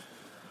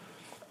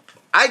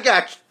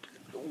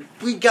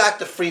 We got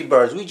the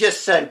Freebirds. We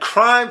just said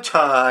Crime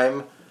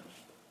Time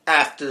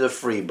after the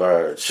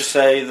Freebirds. Just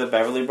say the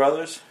Beverly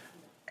Brothers?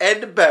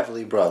 And the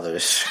Beverly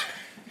Brothers.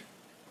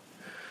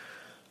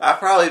 I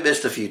probably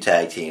missed a few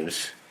tag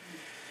teams.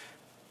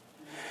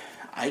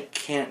 I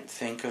can't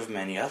think of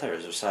many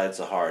others besides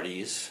the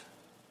Hardys,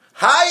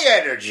 High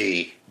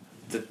Energy.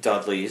 the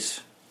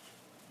Dudleys,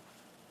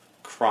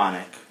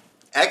 Chronic,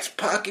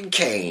 X-Pac and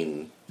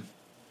Kane.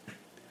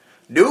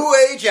 New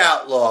Age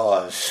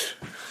Outlaws.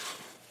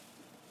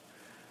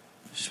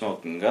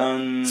 Smoking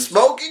Guns.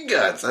 Smoking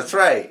Guns, that's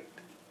right.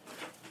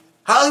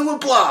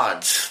 Hollywood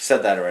Blondes.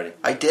 Said that already.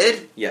 I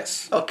did?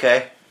 Yes.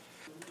 Okay.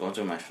 Going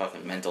through my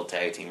fucking mental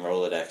tag team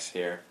Rolodex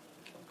here.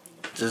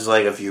 There's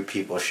like a few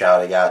people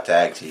shouting out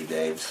tag team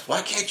names.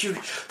 Why can't you...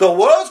 The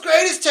world's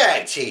greatest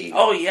tag team.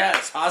 Oh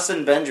yes, Haas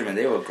and Benjamin,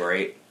 they were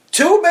great.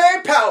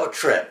 Two-man power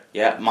trip.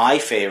 Yeah, my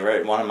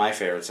favorite, one of my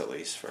favorites at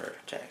least for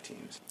tag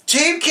teams.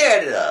 Team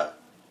Canada.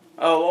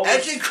 Oh,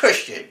 Edge and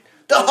Christian.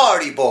 The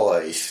Hardy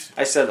Boys.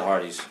 I said the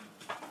Hardys.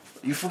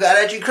 You forgot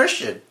Edge and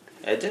Christian.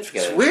 I did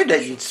forget It's it. weird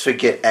that you'd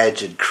forget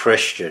Edge and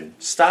Christian.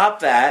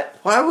 Stop that.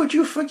 Why would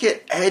you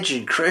forget Edge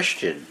and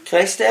Christian?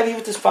 Can I stab you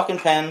with this fucking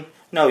pen?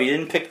 No, you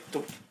didn't pick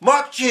the...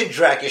 Mark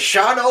Jindrak and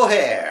Sean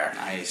O'Hare.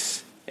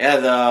 Nice. Yeah,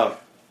 the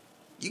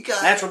You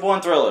got Natural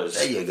Born Thrillers.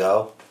 There you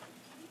go.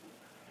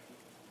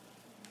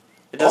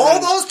 It doesn't- All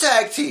those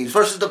tag teams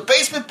versus the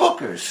Basement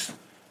Bookers.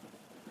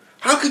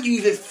 How could you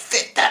even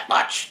fit that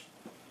much?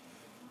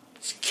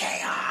 It's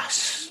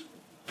chaos.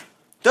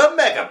 The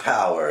Mega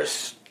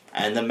Powers.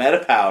 And the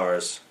Meta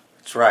Powers.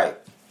 That's right.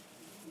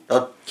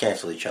 They'll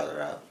cancel each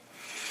other out.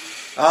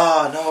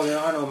 Oh, no, there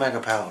are no Mega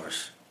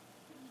Powers.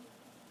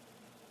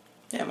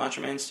 Yeah,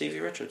 Macho Man Stevie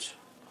Richards.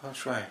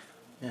 That's right.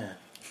 Yeah.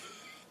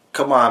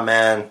 Come on,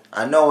 man.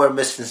 I know we're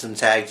missing some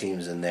tag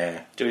teams in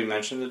there. Did we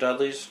mention the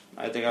Dudleys?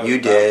 I think I was You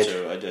about did.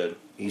 to. I did.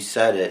 You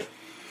said it.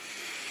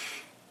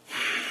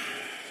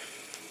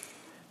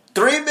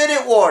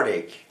 3-minute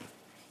warning.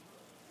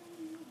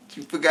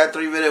 You forgot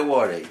 3-minute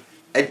warning.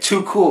 And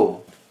Too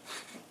Cool.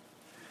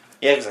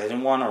 Yeah, because I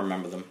didn't want to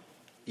remember them.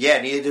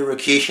 Yeah, neither did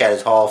Rikishi at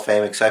his Hall of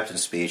Fame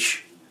acceptance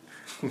speech.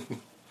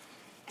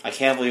 I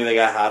can't believe they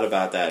got hot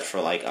about that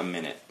for like a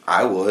minute.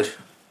 I would.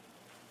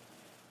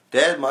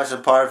 They're as much a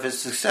part of his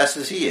success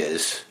as he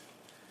is.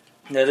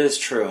 That is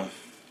true.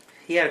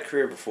 He had a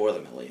career before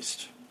them, at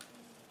least.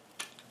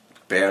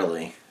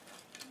 Barely.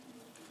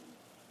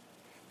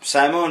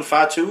 Simon and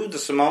Fatu, the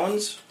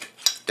Samoans.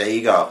 There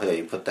you go. Here,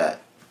 you put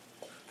that.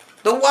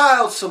 The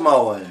Wild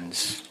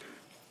Samoans.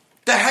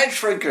 The Head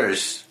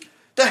Shrinkers.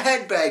 The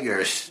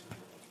Headbangers.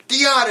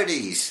 The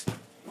Oddities.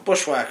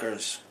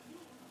 Bushwhackers.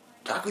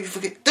 How could you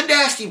forget? The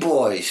Nasty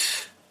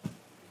Boys.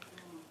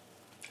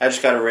 I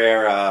just got a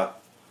rare, I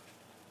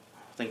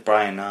think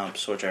Brian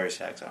Knobs or Jerry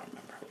Sachs, I don't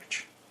remember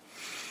which.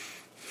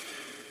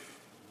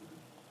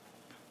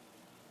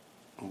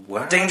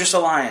 Where? Dangerous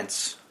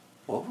Alliance.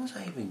 What was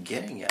I even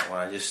getting at when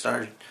I just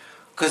started?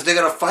 Because they're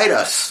going to fight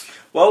us.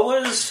 What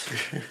was...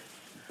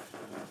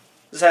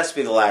 This has to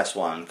be the last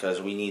one,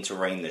 because we need to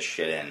rein this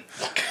shit in.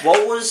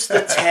 What was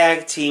the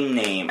tag team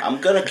name?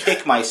 I'm going to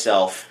kick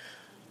myself.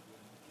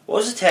 What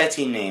was the tag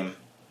team name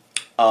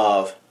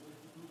of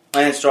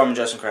Lance Storm and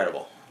Just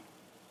Incredible?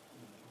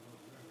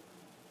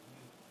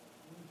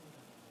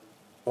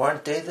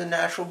 Weren't they the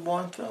Natural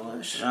Born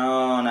Thrillers?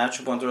 No,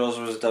 Natural Born Thrillers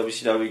was a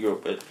WCW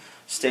group. But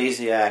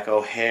Stasiak,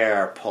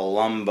 O'Hare,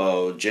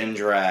 Palumbo,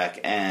 Jindrak,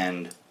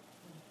 and...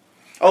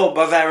 Oh,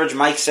 above average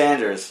Mike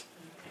Sanders.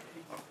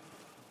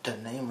 The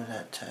name of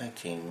that tag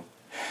team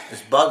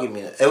is bugging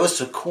me. It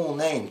was a cool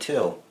name,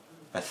 too,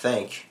 I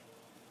think.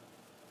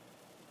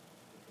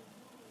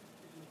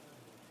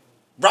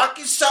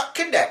 Rocky Sock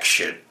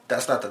Connection.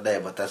 That's not the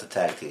name, but that's a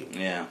tag team.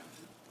 Yeah.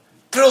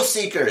 Thrill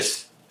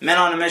Seekers. Men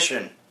on a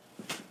Mission.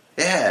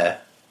 Yeah.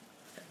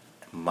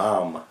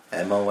 Mom.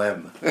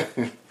 M-O-M.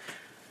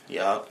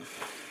 Yup.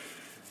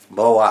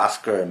 Bo,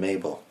 Oscar, and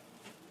Mabel.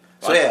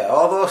 So yeah,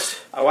 all those...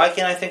 Why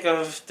can't I think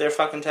of their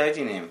fucking tag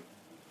team name?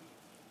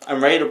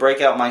 I'm ready to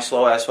break out my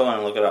slow-ass phone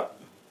and look it up.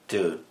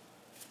 Dude.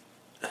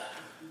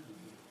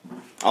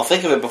 I'll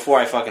think of it before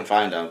I fucking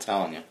find it, I'm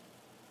telling you.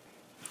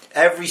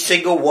 Every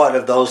single one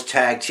of those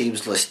tag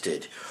teams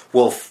listed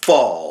will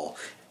fall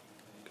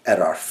at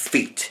our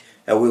feet.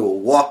 And we will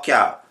walk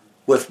out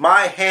with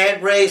my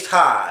hand raised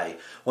high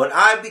when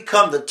I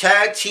become the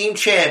tag team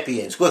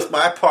champions with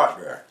my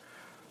partner,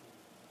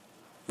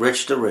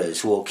 Rich the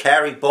Riz, who will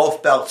carry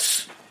both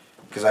belts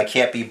because I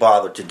can't be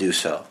bothered to do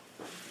so.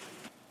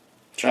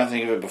 Trying to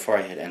think of it before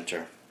I hit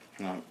enter.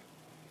 No.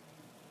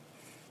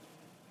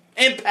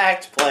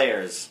 Impact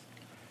Players.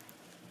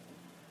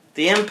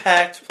 The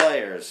Impact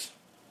Players.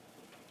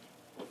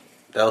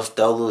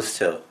 They'll lose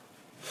too.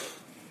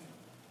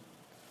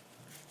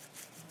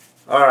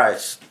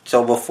 Alright,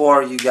 so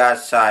before you got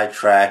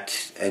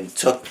sidetracked and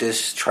took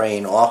this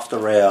train off the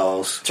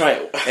rails...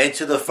 That's right.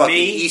 Into the fucking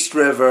East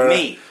River...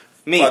 Me.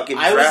 Fucking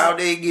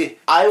drowning...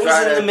 I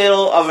was in the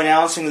middle of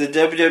announcing the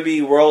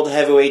WWE World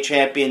Heavyweight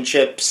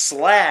Championship /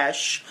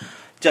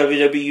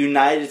 WWE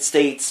United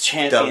States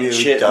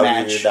Championship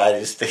match.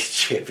 United States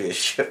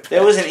Championship.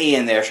 There was an E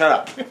in there, shut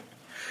up.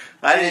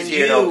 I didn't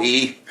hear no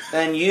E.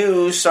 Then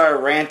you started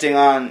ranting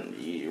on,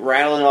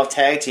 rattling off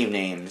tag team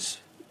names.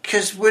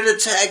 Because we're the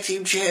tag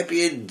team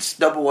champions,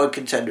 #1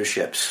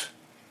 contenderships.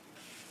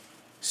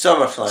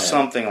 SummerSlam.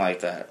 Something like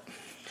that.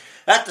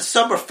 At the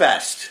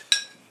SummerFest.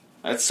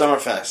 At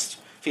SummerFest,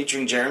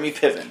 featuring Jeremy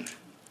Piven.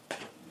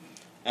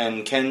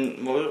 And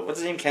Ken, what's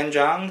his name, Ken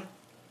Jeong?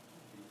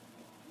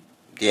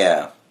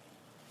 Yeah.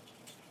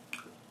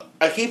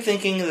 I keep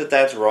thinking that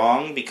that's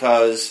wrong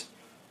because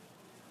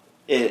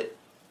it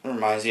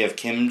reminds me of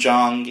Kim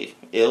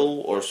Jong-il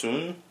or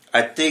Soon.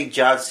 I think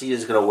John Cena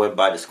is going to win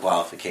by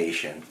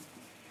disqualification.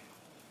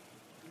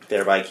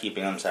 Thereby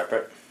keeping them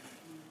separate.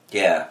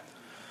 Yeah.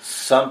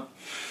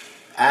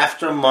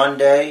 After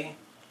Monday,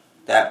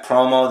 that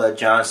promo that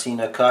John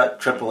Cena cut,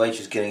 Triple H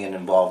is getting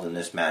involved in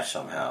this match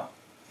somehow.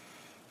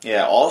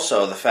 Yeah,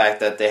 also the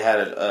fact that they had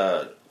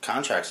a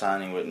contract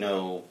signing with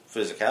no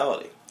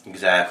physicality.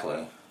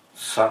 Exactly.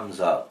 Something's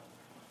up.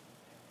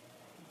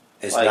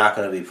 It's not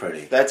going to be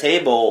pretty. That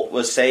table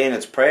was saying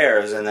its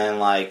prayers, and then,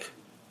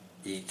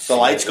 the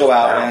lights go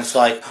out, and it's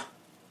like,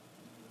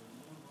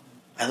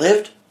 I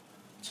lived?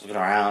 It's looking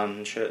around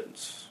and shit.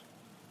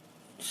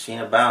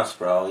 Cena bounced,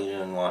 bro. He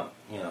didn't want,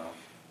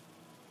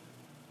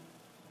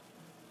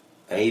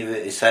 And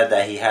he said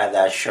that he had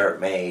that shirt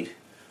made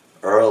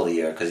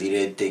earlier because he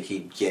didn't think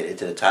he'd get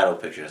into the title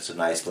picture. It's a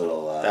nice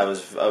little... that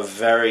was a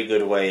very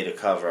good way to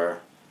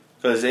cover...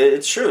 Because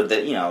it's true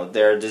that,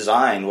 they're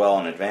designed well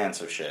in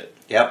advance of shit.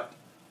 Yep.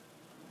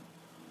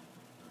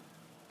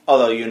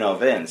 Although,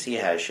 Vince, he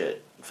has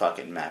shit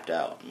fucking mapped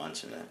out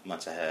months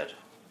ahead.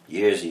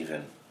 Years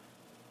even.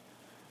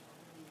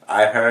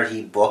 I heard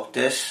he booked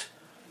this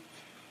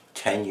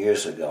 10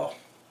 years ago.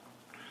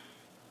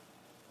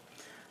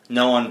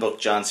 No one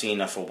booked John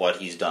Cena for what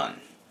he's done.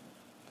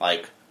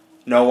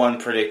 No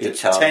one predicted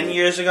 10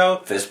 years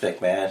ago? Vince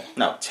McMahon.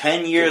 No,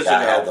 10 years ago.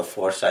 I had the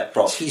foresight.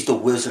 Bro, he's the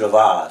Wizard of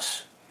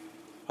Oz.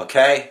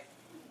 Okay?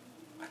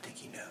 I think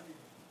he knew.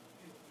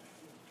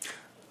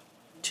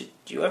 Did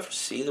you ever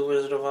see The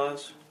Wizard of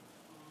Oz?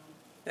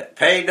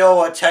 Pay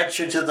no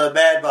attention to the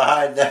man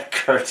behind that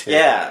curtain.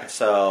 Yeah,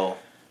 so...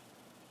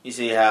 You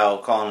see how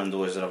calling him The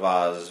Wizard of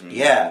Oz means...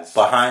 Yeah,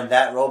 behind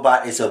that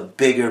robot is a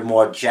bigger,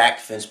 more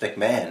jacked Vince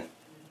McMahon.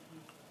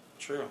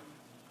 True.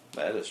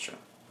 That is true.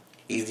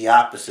 He's the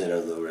opposite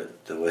of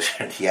the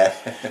wizard. Yeah.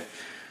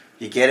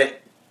 You get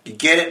it? You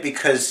get it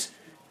because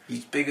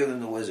he's bigger than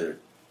the wizard.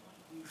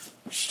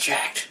 He's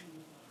jacked.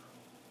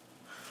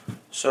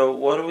 So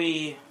what are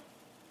we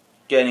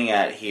getting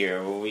at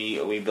here? Are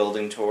we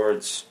building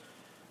towards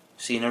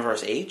Cena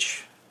versus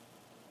H?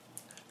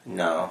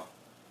 No.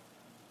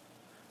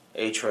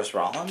 H versus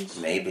Rollins?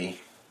 Maybe.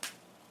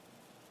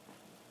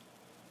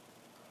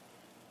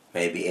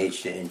 Maybe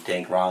H didn't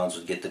think Rollins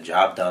would get the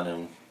job done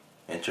and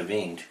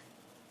intervened.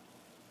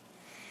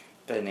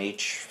 Then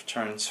H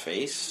turns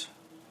face?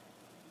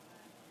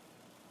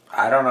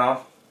 I don't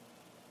know.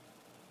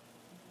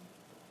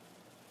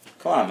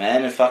 Come on,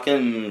 man. If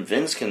fucking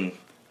Vince can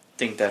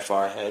think that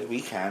far ahead,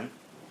 we can.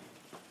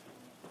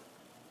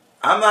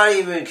 I'm not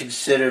even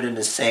considered in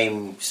the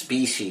same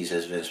species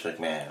as Vince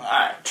McMahon.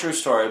 Alright, true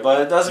story, but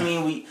it doesn't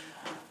mean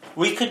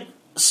we could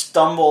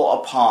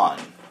stumble upon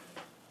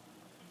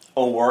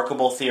a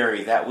workable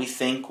theory that we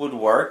think would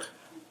work,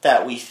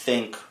 that we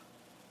think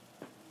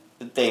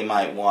that they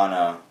might want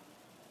to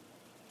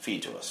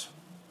feed to us.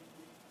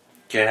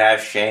 Could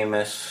have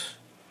Sheamus.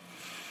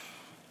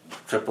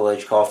 Triple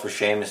H called for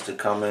Sheamus to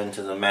come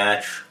into the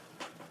match,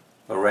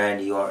 but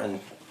Randy Orton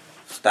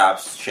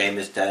stops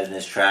Sheamus dead in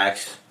his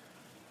tracks.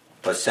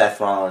 But Seth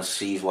Rollins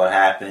sees what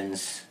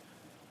happens,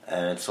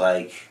 and it's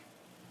like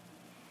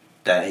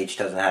that H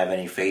doesn't have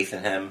any faith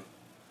in him.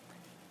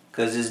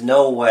 Because there's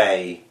no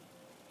way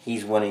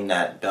he's winning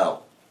that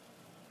belt.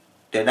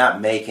 They're not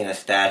making a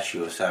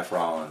statue of Seth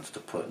Rollins to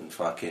put in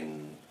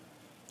fucking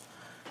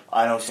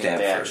I don't think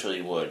Stanford. they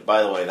actually would.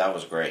 By the way, that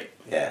was great.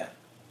 Yeah.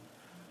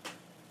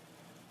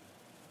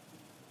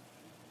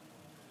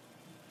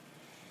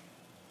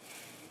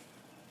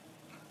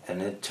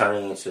 And it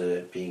turning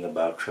into being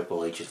about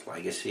Triple H's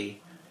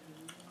legacy.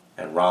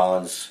 And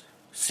Rollins,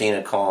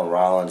 Cena calling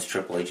Rollins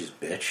Triple H's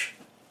bitch.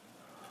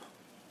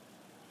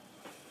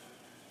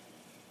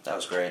 That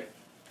was great.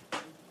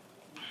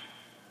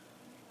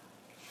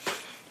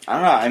 I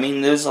don't know. I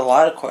mean, there's a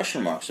lot of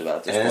question marks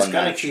about this And one it's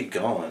going to match. keep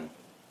going.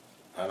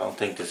 I don't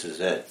think this is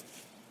it.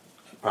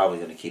 They're probably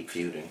going to keep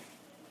feuding.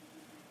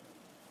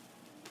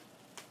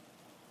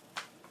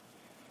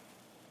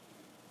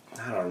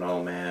 I don't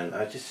know, man.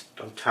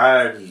 I'm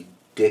tired of these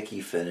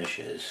dicky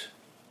finishes.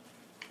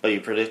 Oh,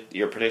 you're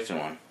predicting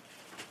one.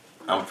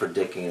 I'm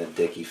predicting a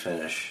dicky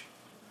finish.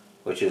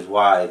 Which is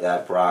why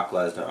that Brock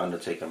Lesnar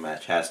Undertaker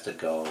match has to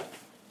go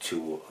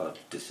to a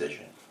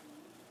decision.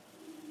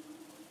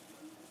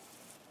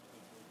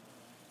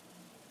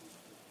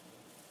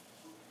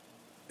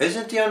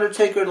 Isn't the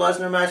Undertaker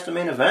Lesnar match the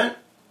main event?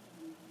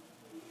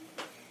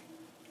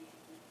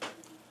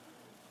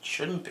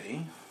 Shouldn't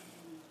be.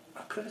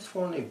 I could have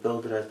sworn they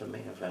billed it as the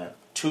main event.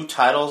 2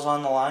 titles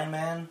on the line,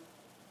 man.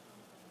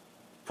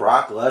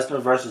 Brock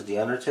Lesnar versus The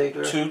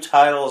Undertaker? 2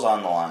 titles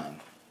on the line.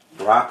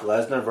 Brock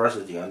Lesnar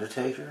versus The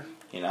Undertaker?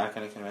 You're not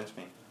going to convince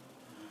me.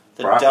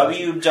 The Brock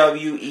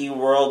WWE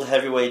World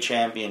Heavyweight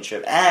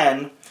Championship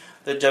and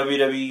the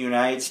WWE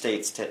United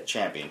States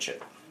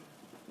Championship.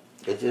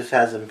 It just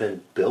hasn't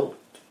been built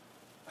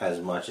as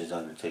much as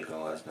Undertaker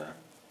and Lesnar.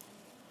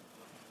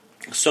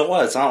 So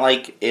what? It's not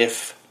like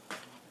if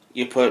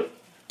you put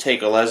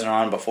Taker Lesnar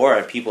on before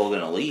it, people are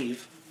going to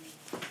leave.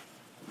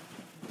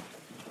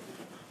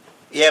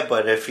 Yeah,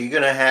 but if you're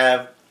going to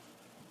have...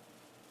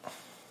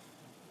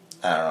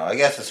 I don't know. I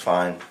guess it's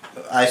fine.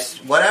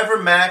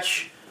 Whatever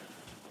match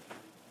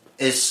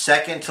is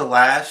second to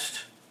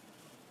last,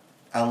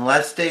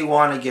 unless they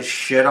want to get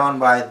shit on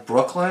by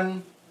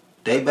Brooklyn,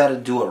 they better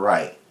do it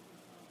right.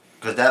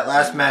 Because that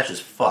last match is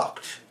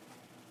fucked.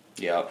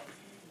 Yep.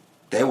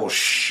 They will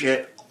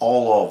shit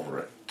all over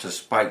it to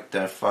spike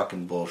their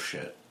fucking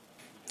bullshit.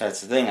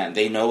 That's the thing.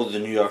 They know the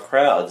New York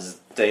crowds.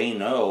 They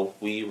know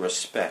we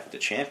respect the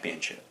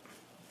championship.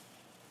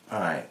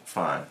 Alright,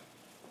 fine.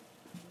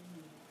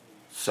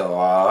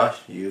 So,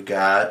 you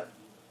got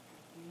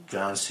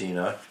John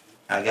Cena.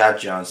 I got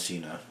John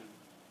Cena.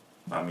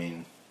 I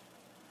mean,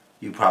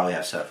 you probably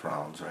have Seth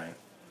Rollins, right?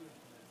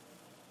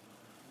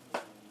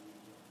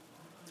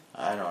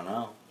 I don't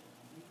know.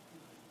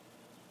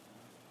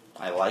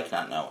 I like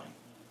not knowing.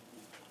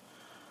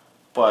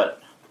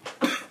 But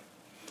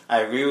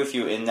I agree with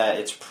you in that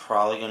it's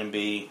probably going to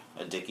be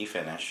a dicky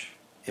finish.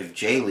 If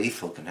Jay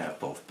Lethal can have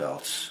both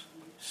belts,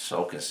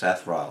 so can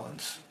Seth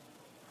Rollins.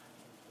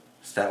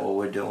 Is that what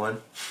we're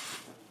doing?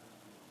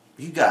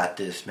 You got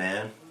this,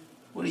 man.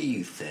 What do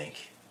you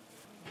think?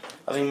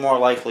 I think more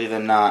likely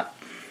than not,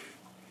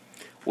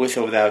 with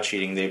or without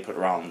cheating, they put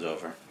Rollins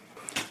over.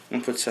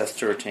 And put Seth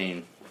to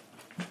retain.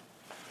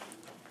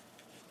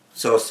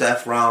 So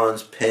Seth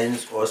Rollins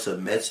pins or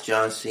submits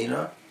John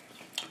Cena?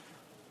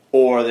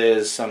 Or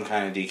there's some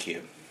kind of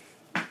DQ.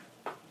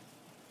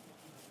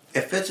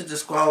 If it's a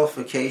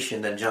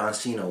disqualification, then John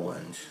Cena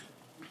wins.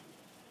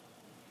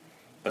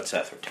 But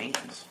Seth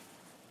retains.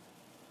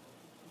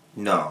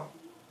 No.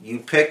 You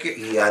pick it,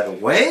 he either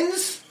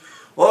wins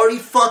or he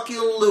fucking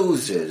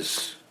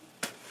loses.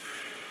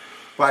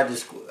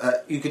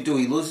 You could do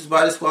he loses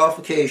by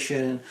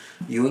disqualification.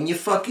 You and your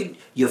fucking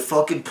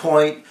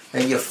point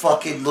and your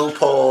fucking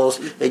loopholes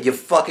and your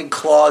fucking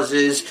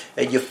clauses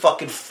and your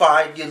fucking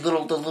fine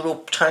the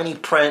little tiny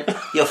print,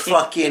 your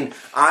fucking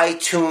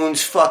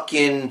iTunes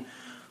fucking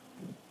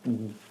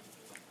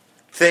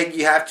thing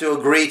you have to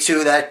agree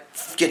to that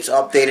gets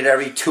updated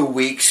every 2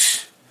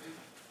 weeks.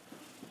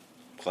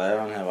 Glad I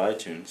don't have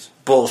iTunes.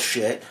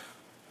 Bullshit.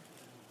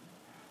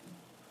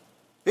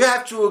 You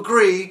have to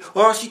agree,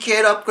 or else you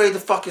can't upgrade the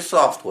fucking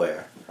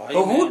software.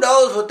 Well, who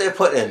knows what they're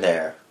putting in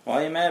there?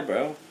 Why are you mad,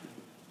 bro?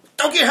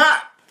 Don't get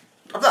hot.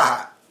 I'm not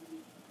hot.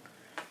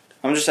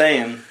 I'm just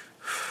saying.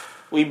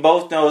 We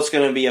both know it's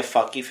going to be a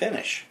fucky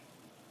finish.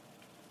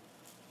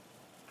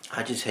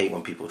 I just hate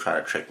when people try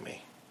to trick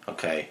me.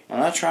 Okay? I'm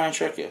not trying to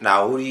trick you.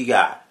 Now, who do you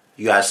got?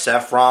 You got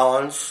Seth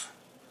Rollins?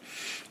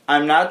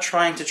 I'm not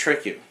trying to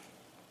trick you.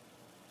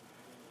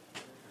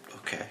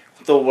 Okay.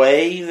 The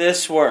way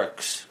this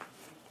works,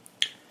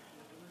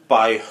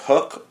 by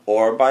hook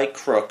or by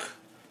crook,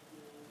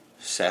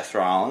 Seth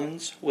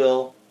Rollins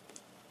will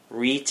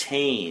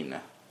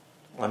retain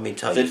Let me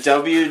tell the you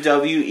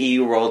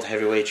WWE World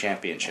Heavyweight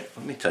Championship.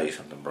 Let me tell you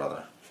something,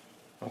 brother.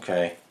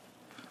 Okay?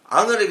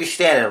 I'm going to be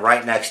standing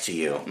right next to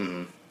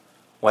you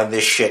when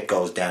this shit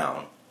goes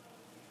down.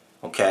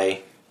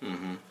 Okay?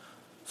 Mm-hmm.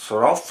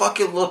 So don't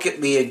fucking look at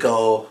me and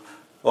go,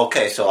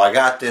 okay, so I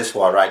got this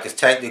one, right? Because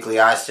technically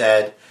I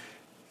said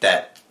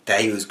that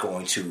he was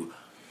going to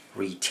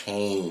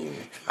retain.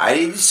 I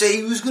didn't say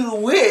he was going to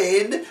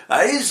win.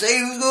 I didn't say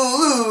he was going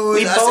to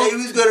lose. I said he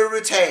was going to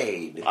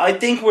retain. I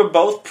think we're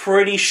both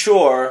pretty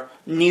sure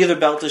neither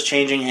belt is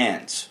changing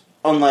hands.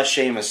 Unless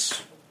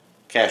Sheamus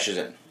cashes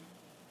in.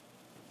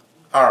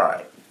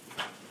 Alright.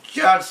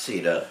 John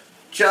Cena.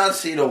 John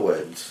Cena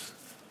wins.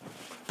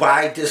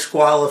 By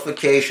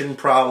disqualification,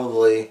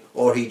 probably.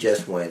 Or he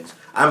just wins.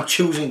 I'm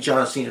choosing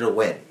John Cena to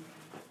win.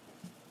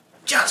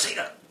 John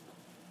Cena.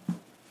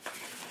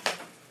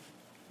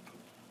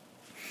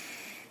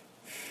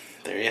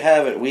 There you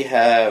have it. We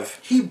have...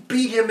 He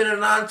beat him in a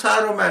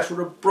non-title match with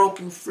a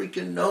broken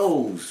freaking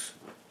nose.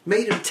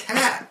 Made him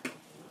tap.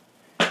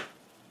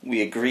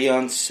 We agree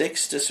on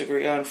 6,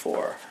 disagree on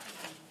 4.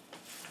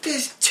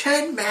 There's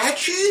 10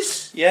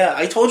 matches? Yeah,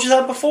 I told you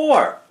that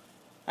before.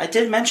 I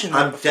did mention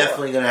that before.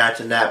 Definitely going to have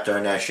to nap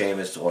during that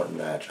Sheamus Orton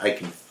match. I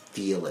can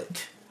feel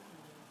it.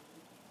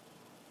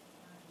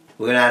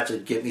 We're going to have to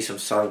get me some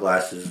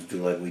sunglasses and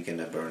do like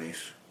Weekend at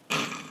Bernie's.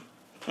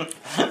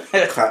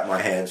 Clap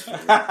my hands so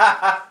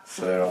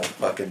I don't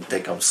fucking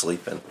think I'm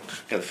sleeping.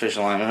 Got the fish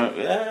alignment.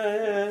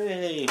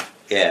 Yay!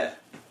 Yeah.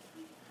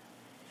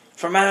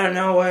 From out of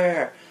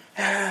nowhere.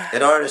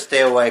 In order to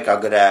stay awake,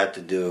 I'm going to have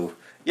to do,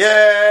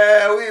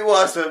 yeah, we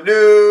want some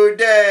New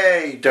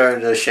Day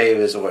during the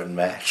Sheamus Orton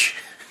match.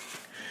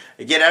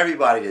 And get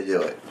everybody to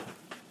do it.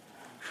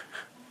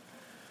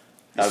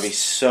 That would be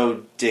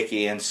so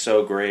dicky and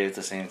so great at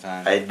the same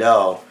time. I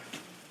know.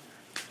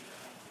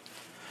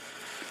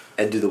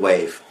 And do the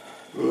wave.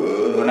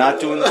 We're not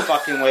doing the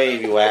fucking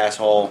wave, you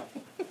asshole.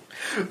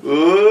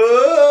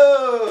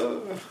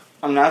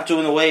 I'm not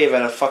doing the wave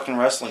at a fucking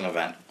wrestling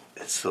event.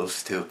 It's so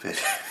stupid.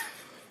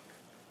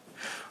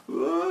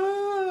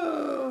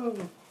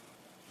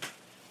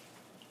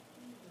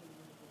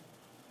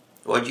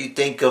 What'd you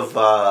think of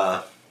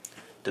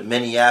the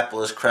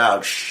Minneapolis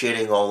crowd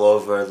shitting all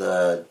over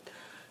the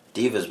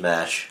Divas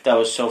match? That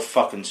was so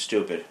fucking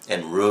stupid.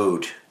 And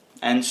rude.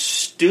 And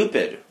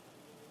stupid.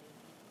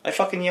 I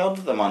fucking yelled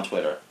at them on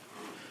Twitter.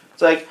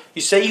 It's like,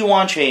 you say you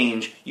want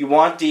change, you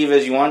want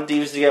Divas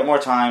to get more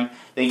time,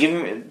 they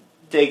give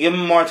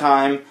them more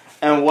time,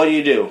 and what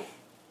do?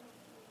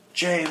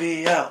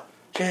 JBL.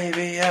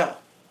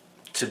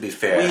 To be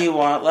fair, We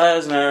want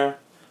Lesnar.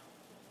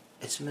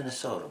 it's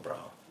Minnesota, bro.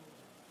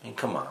 I mean,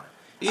 come on.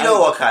 You know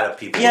what kind of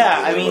people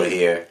we're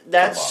here.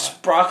 That's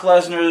Brock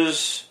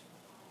Lesnar's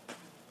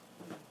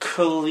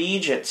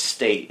collegiate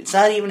state. It's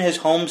not even his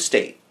home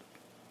state.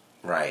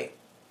 Right.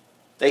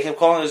 They kept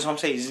calling it his home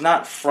state. He's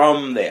not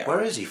from there.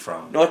 Where is he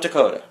from? North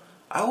Dakota.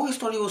 I always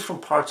thought he was from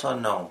parts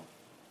unknown.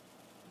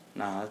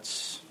 No,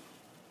 it's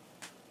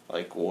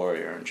like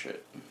Warrior and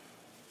shit.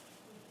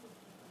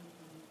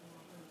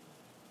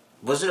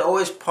 Was it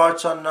always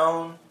parts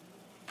unknown?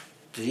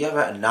 Did he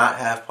ever not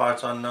have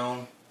parts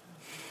unknown?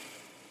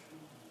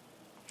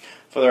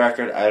 For the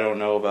record, I don't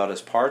know about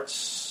his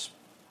parts,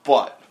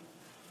 but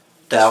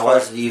I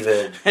wasn't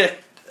even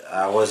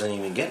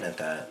getting at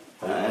that.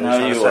 I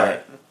know you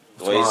were.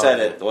 The way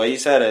you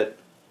said it.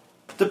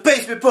 The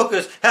Basement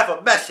Bookers have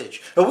a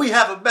message, and we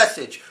have a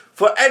message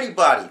for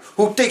anybody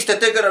who thinks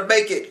that they're going to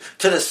make it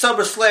to the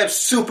SummerSlam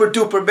Super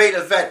Duper main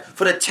event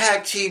for the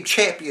Tag Team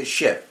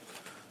Championship.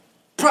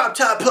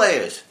 Primetime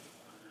players,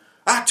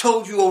 I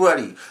told you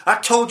already. I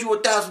told you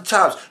 1,000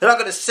 times, and I'm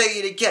going to say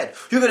it again.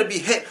 You're going to be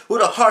hit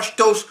with a harsh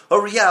dose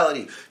of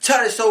reality.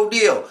 Titus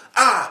O'Neil,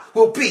 I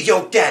will be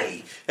your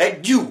daddy,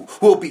 and you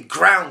will be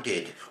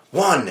grounded.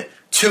 1,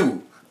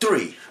 2,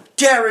 3.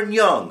 Darren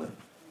Young,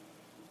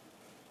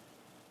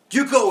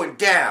 you're going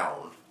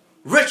down.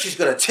 Rich is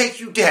going to take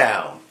you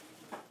down.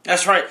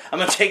 That's right. I'm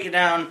going to take you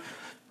down.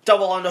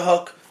 Double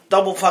underhook.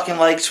 Double fucking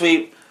leg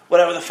sweep.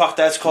 Whatever the fuck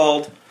that's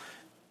called.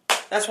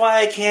 That's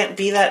why I can't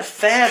be that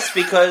fast,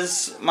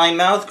 because my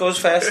mouth goes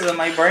faster than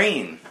my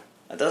brain.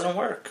 That doesn't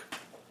work.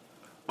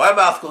 My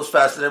mouth goes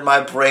faster than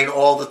my brain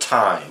all the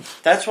time.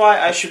 That's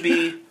why I should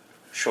be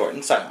short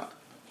and silent.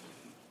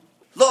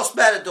 Los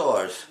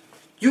Matadors,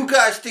 you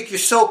guys think you're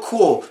so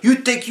cool. You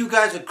think you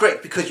guys are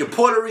great because you're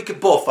Puerto Rican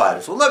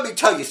bullfighters. Well, let me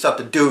tell you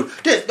something, dude.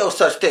 There's no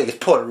such thing as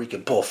Puerto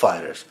Rican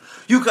bullfighters.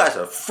 You guys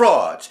are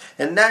frauds.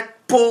 And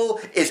that bull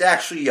is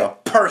actually a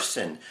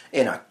person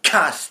in a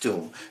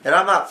costume. And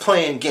I'm not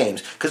playing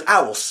games because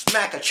I will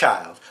smack a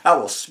child. I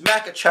will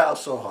smack a child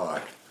so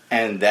hard.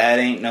 And that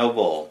ain't no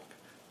bull.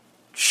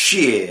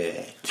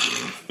 Shit.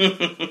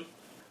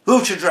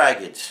 Lucha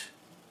Dragons,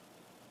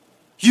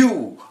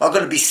 you are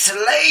going to be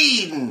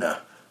slain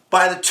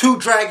by the two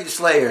Dragon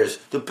Slayers,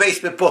 the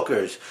Basement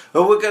Bookers.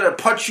 And we're going to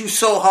punch you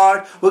so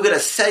hard, we're going to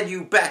send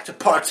you back to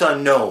Parts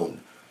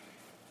Unknown.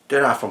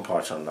 They're not from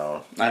Parts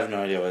Unknown. I have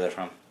no idea where they're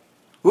from.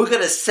 We're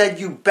going to send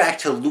you back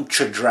to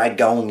Lucha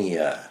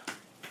Dragonia,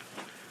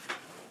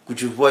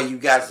 which is where you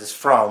guys is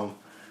from,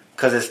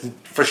 because it's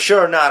for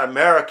sure not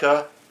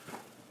America.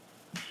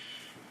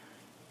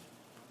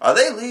 Are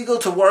they legal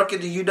to work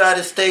in the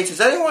United States? Has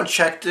anyone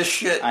checked this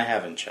shit? I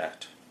haven't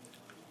checked.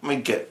 Let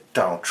me get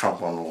Donald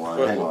Trump on the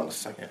line. Hang on a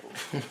second.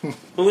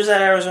 Who was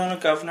that Arizona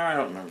governor? I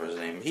don't remember his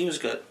name. He was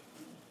good.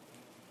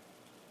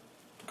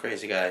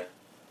 Crazy guy.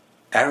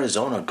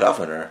 Arizona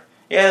governor?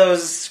 Yeah, there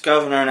was this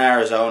governor in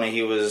Arizona.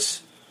 He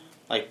was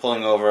like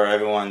pulling over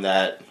everyone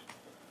that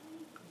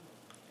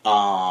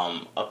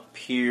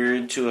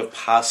appeared to have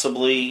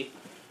possibly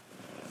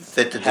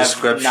fit the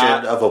description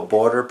of a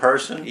border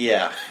person?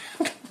 Yeah.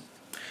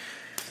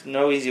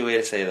 No easy way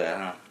to say that,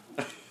 huh?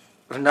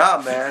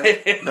 Nah, man.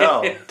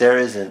 No, there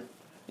isn't.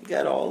 You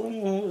got all of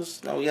them.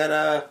 No, we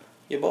got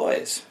your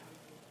boys.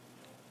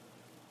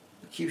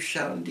 Keep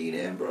shouting Dean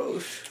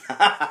Ambrose.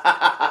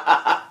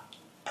 I'm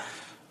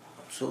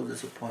so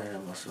disappointed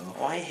in myself.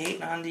 Why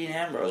hating on Dean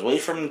Ambrose?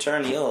 Wait for him to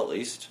turn heel at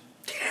least.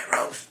 Dean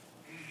Ambrose.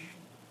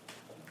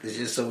 It's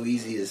just so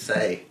easy to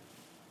say.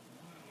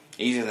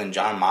 Easier than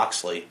John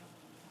Moxley.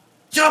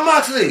 John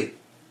Moxley!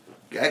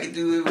 I can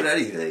do it with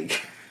anything.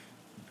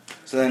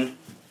 So then,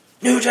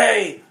 New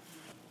Day!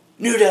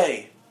 New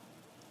Day!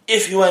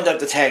 If you end up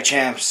the tag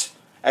champs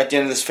at the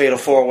end of this fatal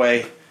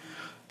 4-way,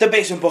 the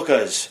Basement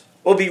Bookers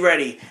will be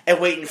ready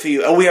and waiting for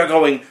you, and we are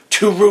going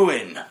to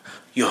ruin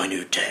your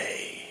New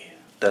Day.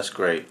 That's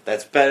great.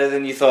 That's better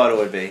than you thought it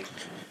would be.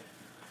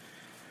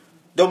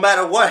 No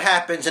matter what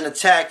happens in a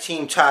tag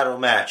team title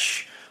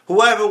match,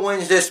 whoever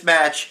wins this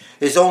match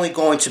is only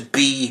going to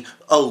be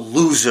a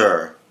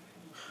loser.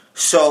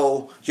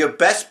 So, your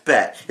best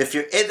bet, if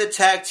you're in the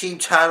tag team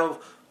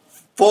title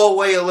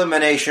 4-way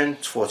elimination,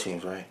 it's 4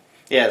 teams, right?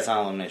 Yeah, it's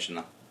not elimination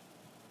though.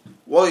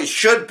 Well, it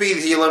should be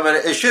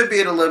it should be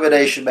an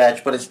elimination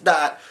match, but it's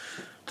not.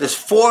 There's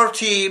 4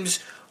 teams,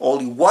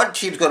 only 1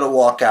 team's going to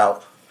walk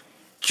out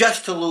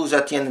just to lose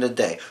at the end of the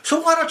day. So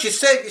why don't you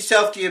save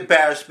yourself the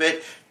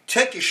embarrassment,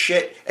 take your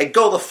shit, and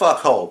go the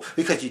fuck home?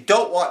 Because you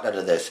don't want none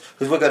of this.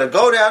 Because we're going to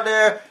go down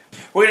there.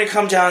 We're going to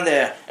come down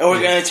there, and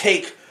we're going to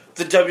take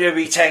the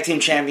WWE Tag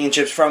Team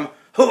Championships from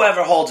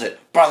whoever holds it,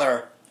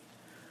 brother.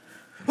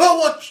 Well,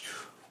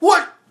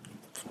 what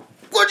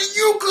are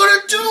you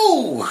gonna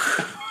do?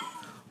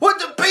 When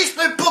the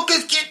Basement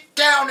Bookers get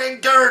down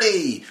and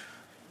dirty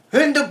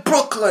into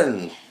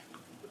Brooklyn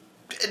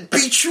and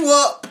beat you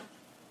up?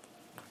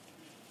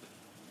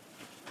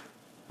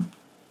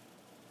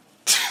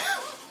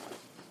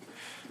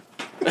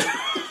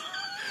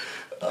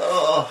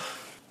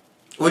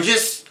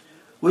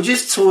 We're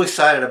just too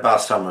excited about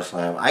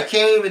SummerSlam. I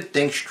can't even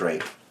think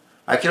straight.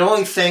 I can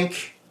only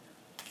think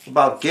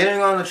about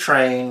getting on the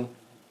train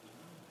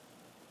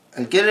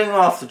and getting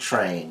off the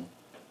train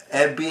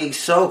and being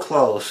so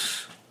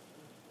close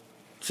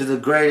to the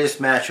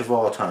greatest match of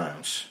all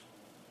times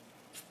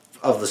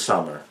of the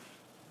summer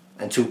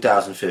in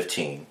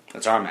 2015.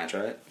 That's our match,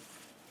 right?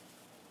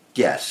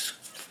 Yes.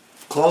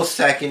 Close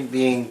second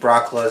being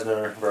Brock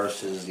Lesnar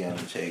versus The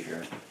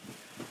Undertaker.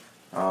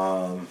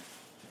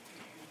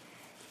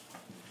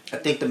 I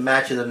think the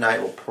match of the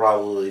night will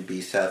probably be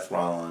Seth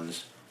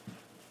Rollins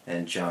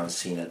and John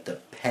Cena,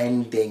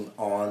 depending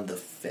on the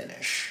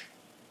finish.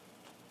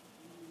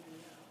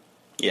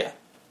 Yeah.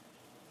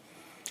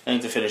 I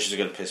think the finish is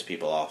going to piss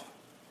people off.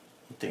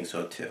 I think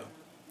so too.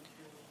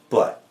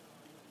 But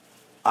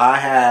I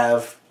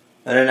have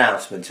an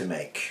announcement to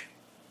make.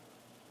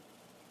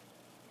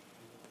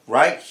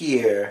 Right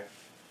here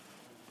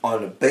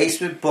on the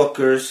Basement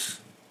Bookers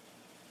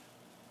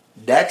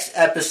next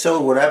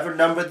episode, whatever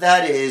number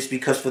that is,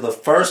 because for the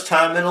first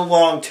time in a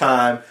long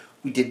time,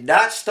 we did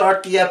not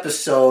start the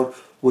episode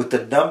with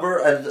the number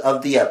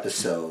of the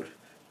episode.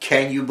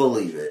 Can you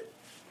believe it?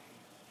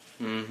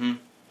 Mm-hmm.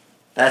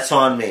 That's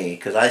on me,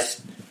 because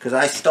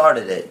I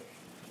started it.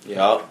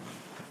 Yup.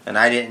 And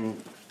I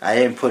didn't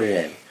put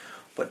it in.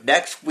 But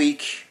next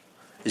week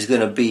is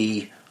going to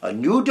be a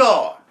new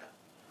dawn,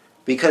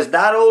 because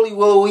not only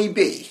will we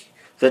be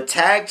the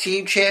tag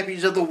team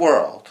champions of the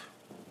world,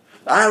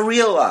 I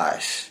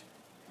realize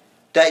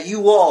that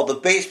you all, the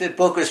Basement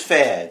Bookers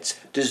fans,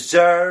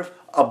 deserve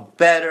a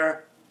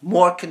better,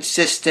 more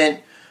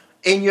consistent,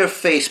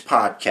 in-your-face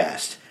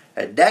podcast.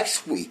 And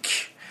next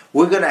week,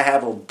 we're going to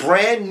have a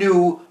brand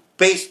new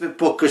Basement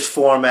Bookers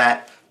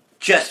format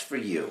just for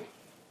you.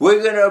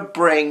 We're going to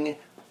bring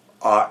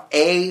our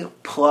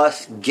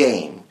A-plus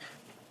game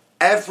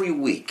every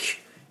week.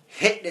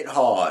 Hitting it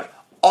hard.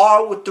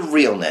 All with the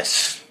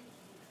realness.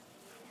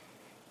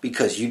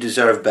 Because you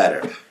deserve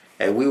better.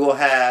 And we will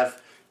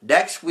have...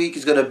 Next week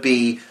is going to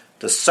be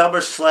the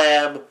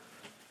SummerSlam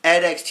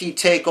NXT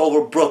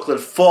TakeOver Brooklyn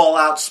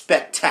Fallout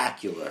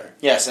Spectacular.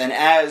 Yes, and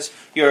as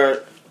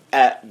you're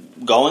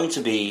going to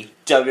be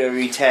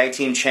WWE Tag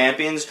Team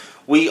Champions,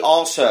 we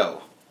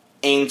also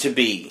aim to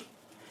be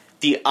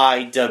the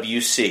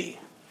IWC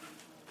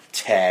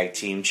Tag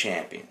Team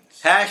Champions.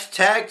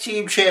 Hashtag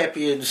Team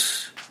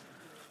Champions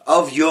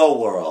of your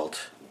world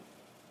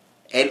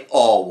and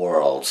all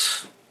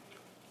worlds.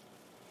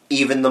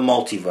 Even the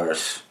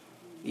multiverse.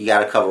 You got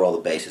to cover all the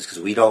bases because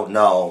we don't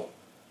know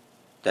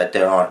that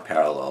there aren't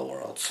parallel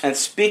worlds. And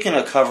speaking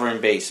of covering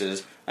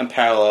bases and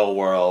parallel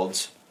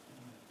worlds,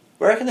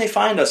 where can they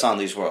find us on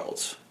these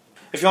worlds?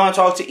 If you want to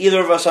talk to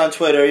either of us on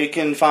Twitter, you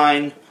can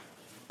find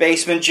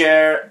Basement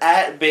Jer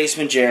at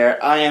Basement Jer.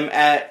 I am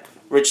at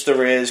Rich the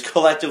Riz.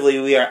 Collectively,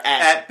 we are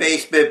at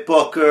Basement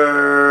Bookers.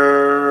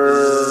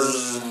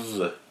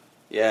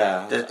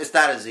 Yeah. It's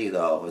not a Z,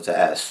 though. It's a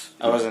S.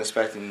 I wasn't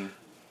expecting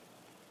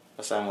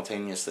a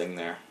simultaneous thing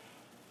there.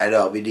 I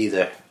know, me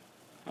neither.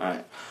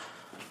 Alright.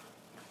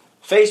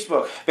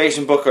 Facebook,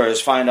 Basement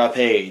Bookers, find our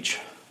page.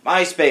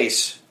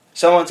 MySpace,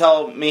 someone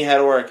tell me how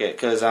to work it,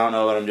 because I don't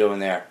know what I'm doing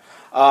there.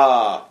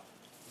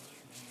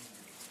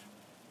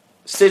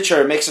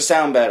 Stitcher makes it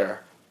sound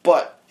better.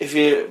 But if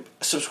you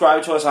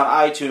subscribe to us on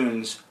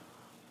iTunes,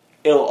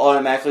 it'll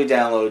automatically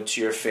download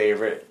to your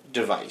favorite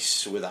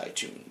device with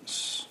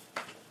iTunes.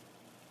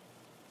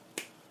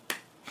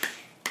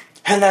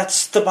 And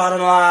that's the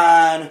bottom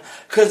line,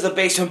 because the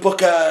Basement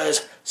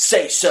Bookers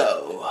say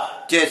so.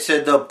 It's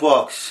in the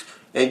books.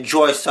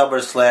 Enjoy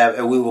SummerSlam,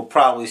 and we will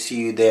probably see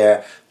you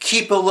there.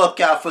 Keep a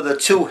lookout for the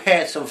two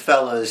handsome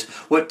fellas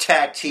with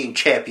tag team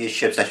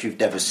championships that you've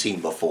never seen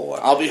before.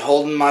 I'll be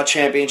holding my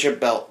championship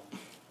belt.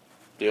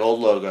 The old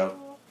logo.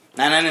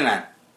 9.99.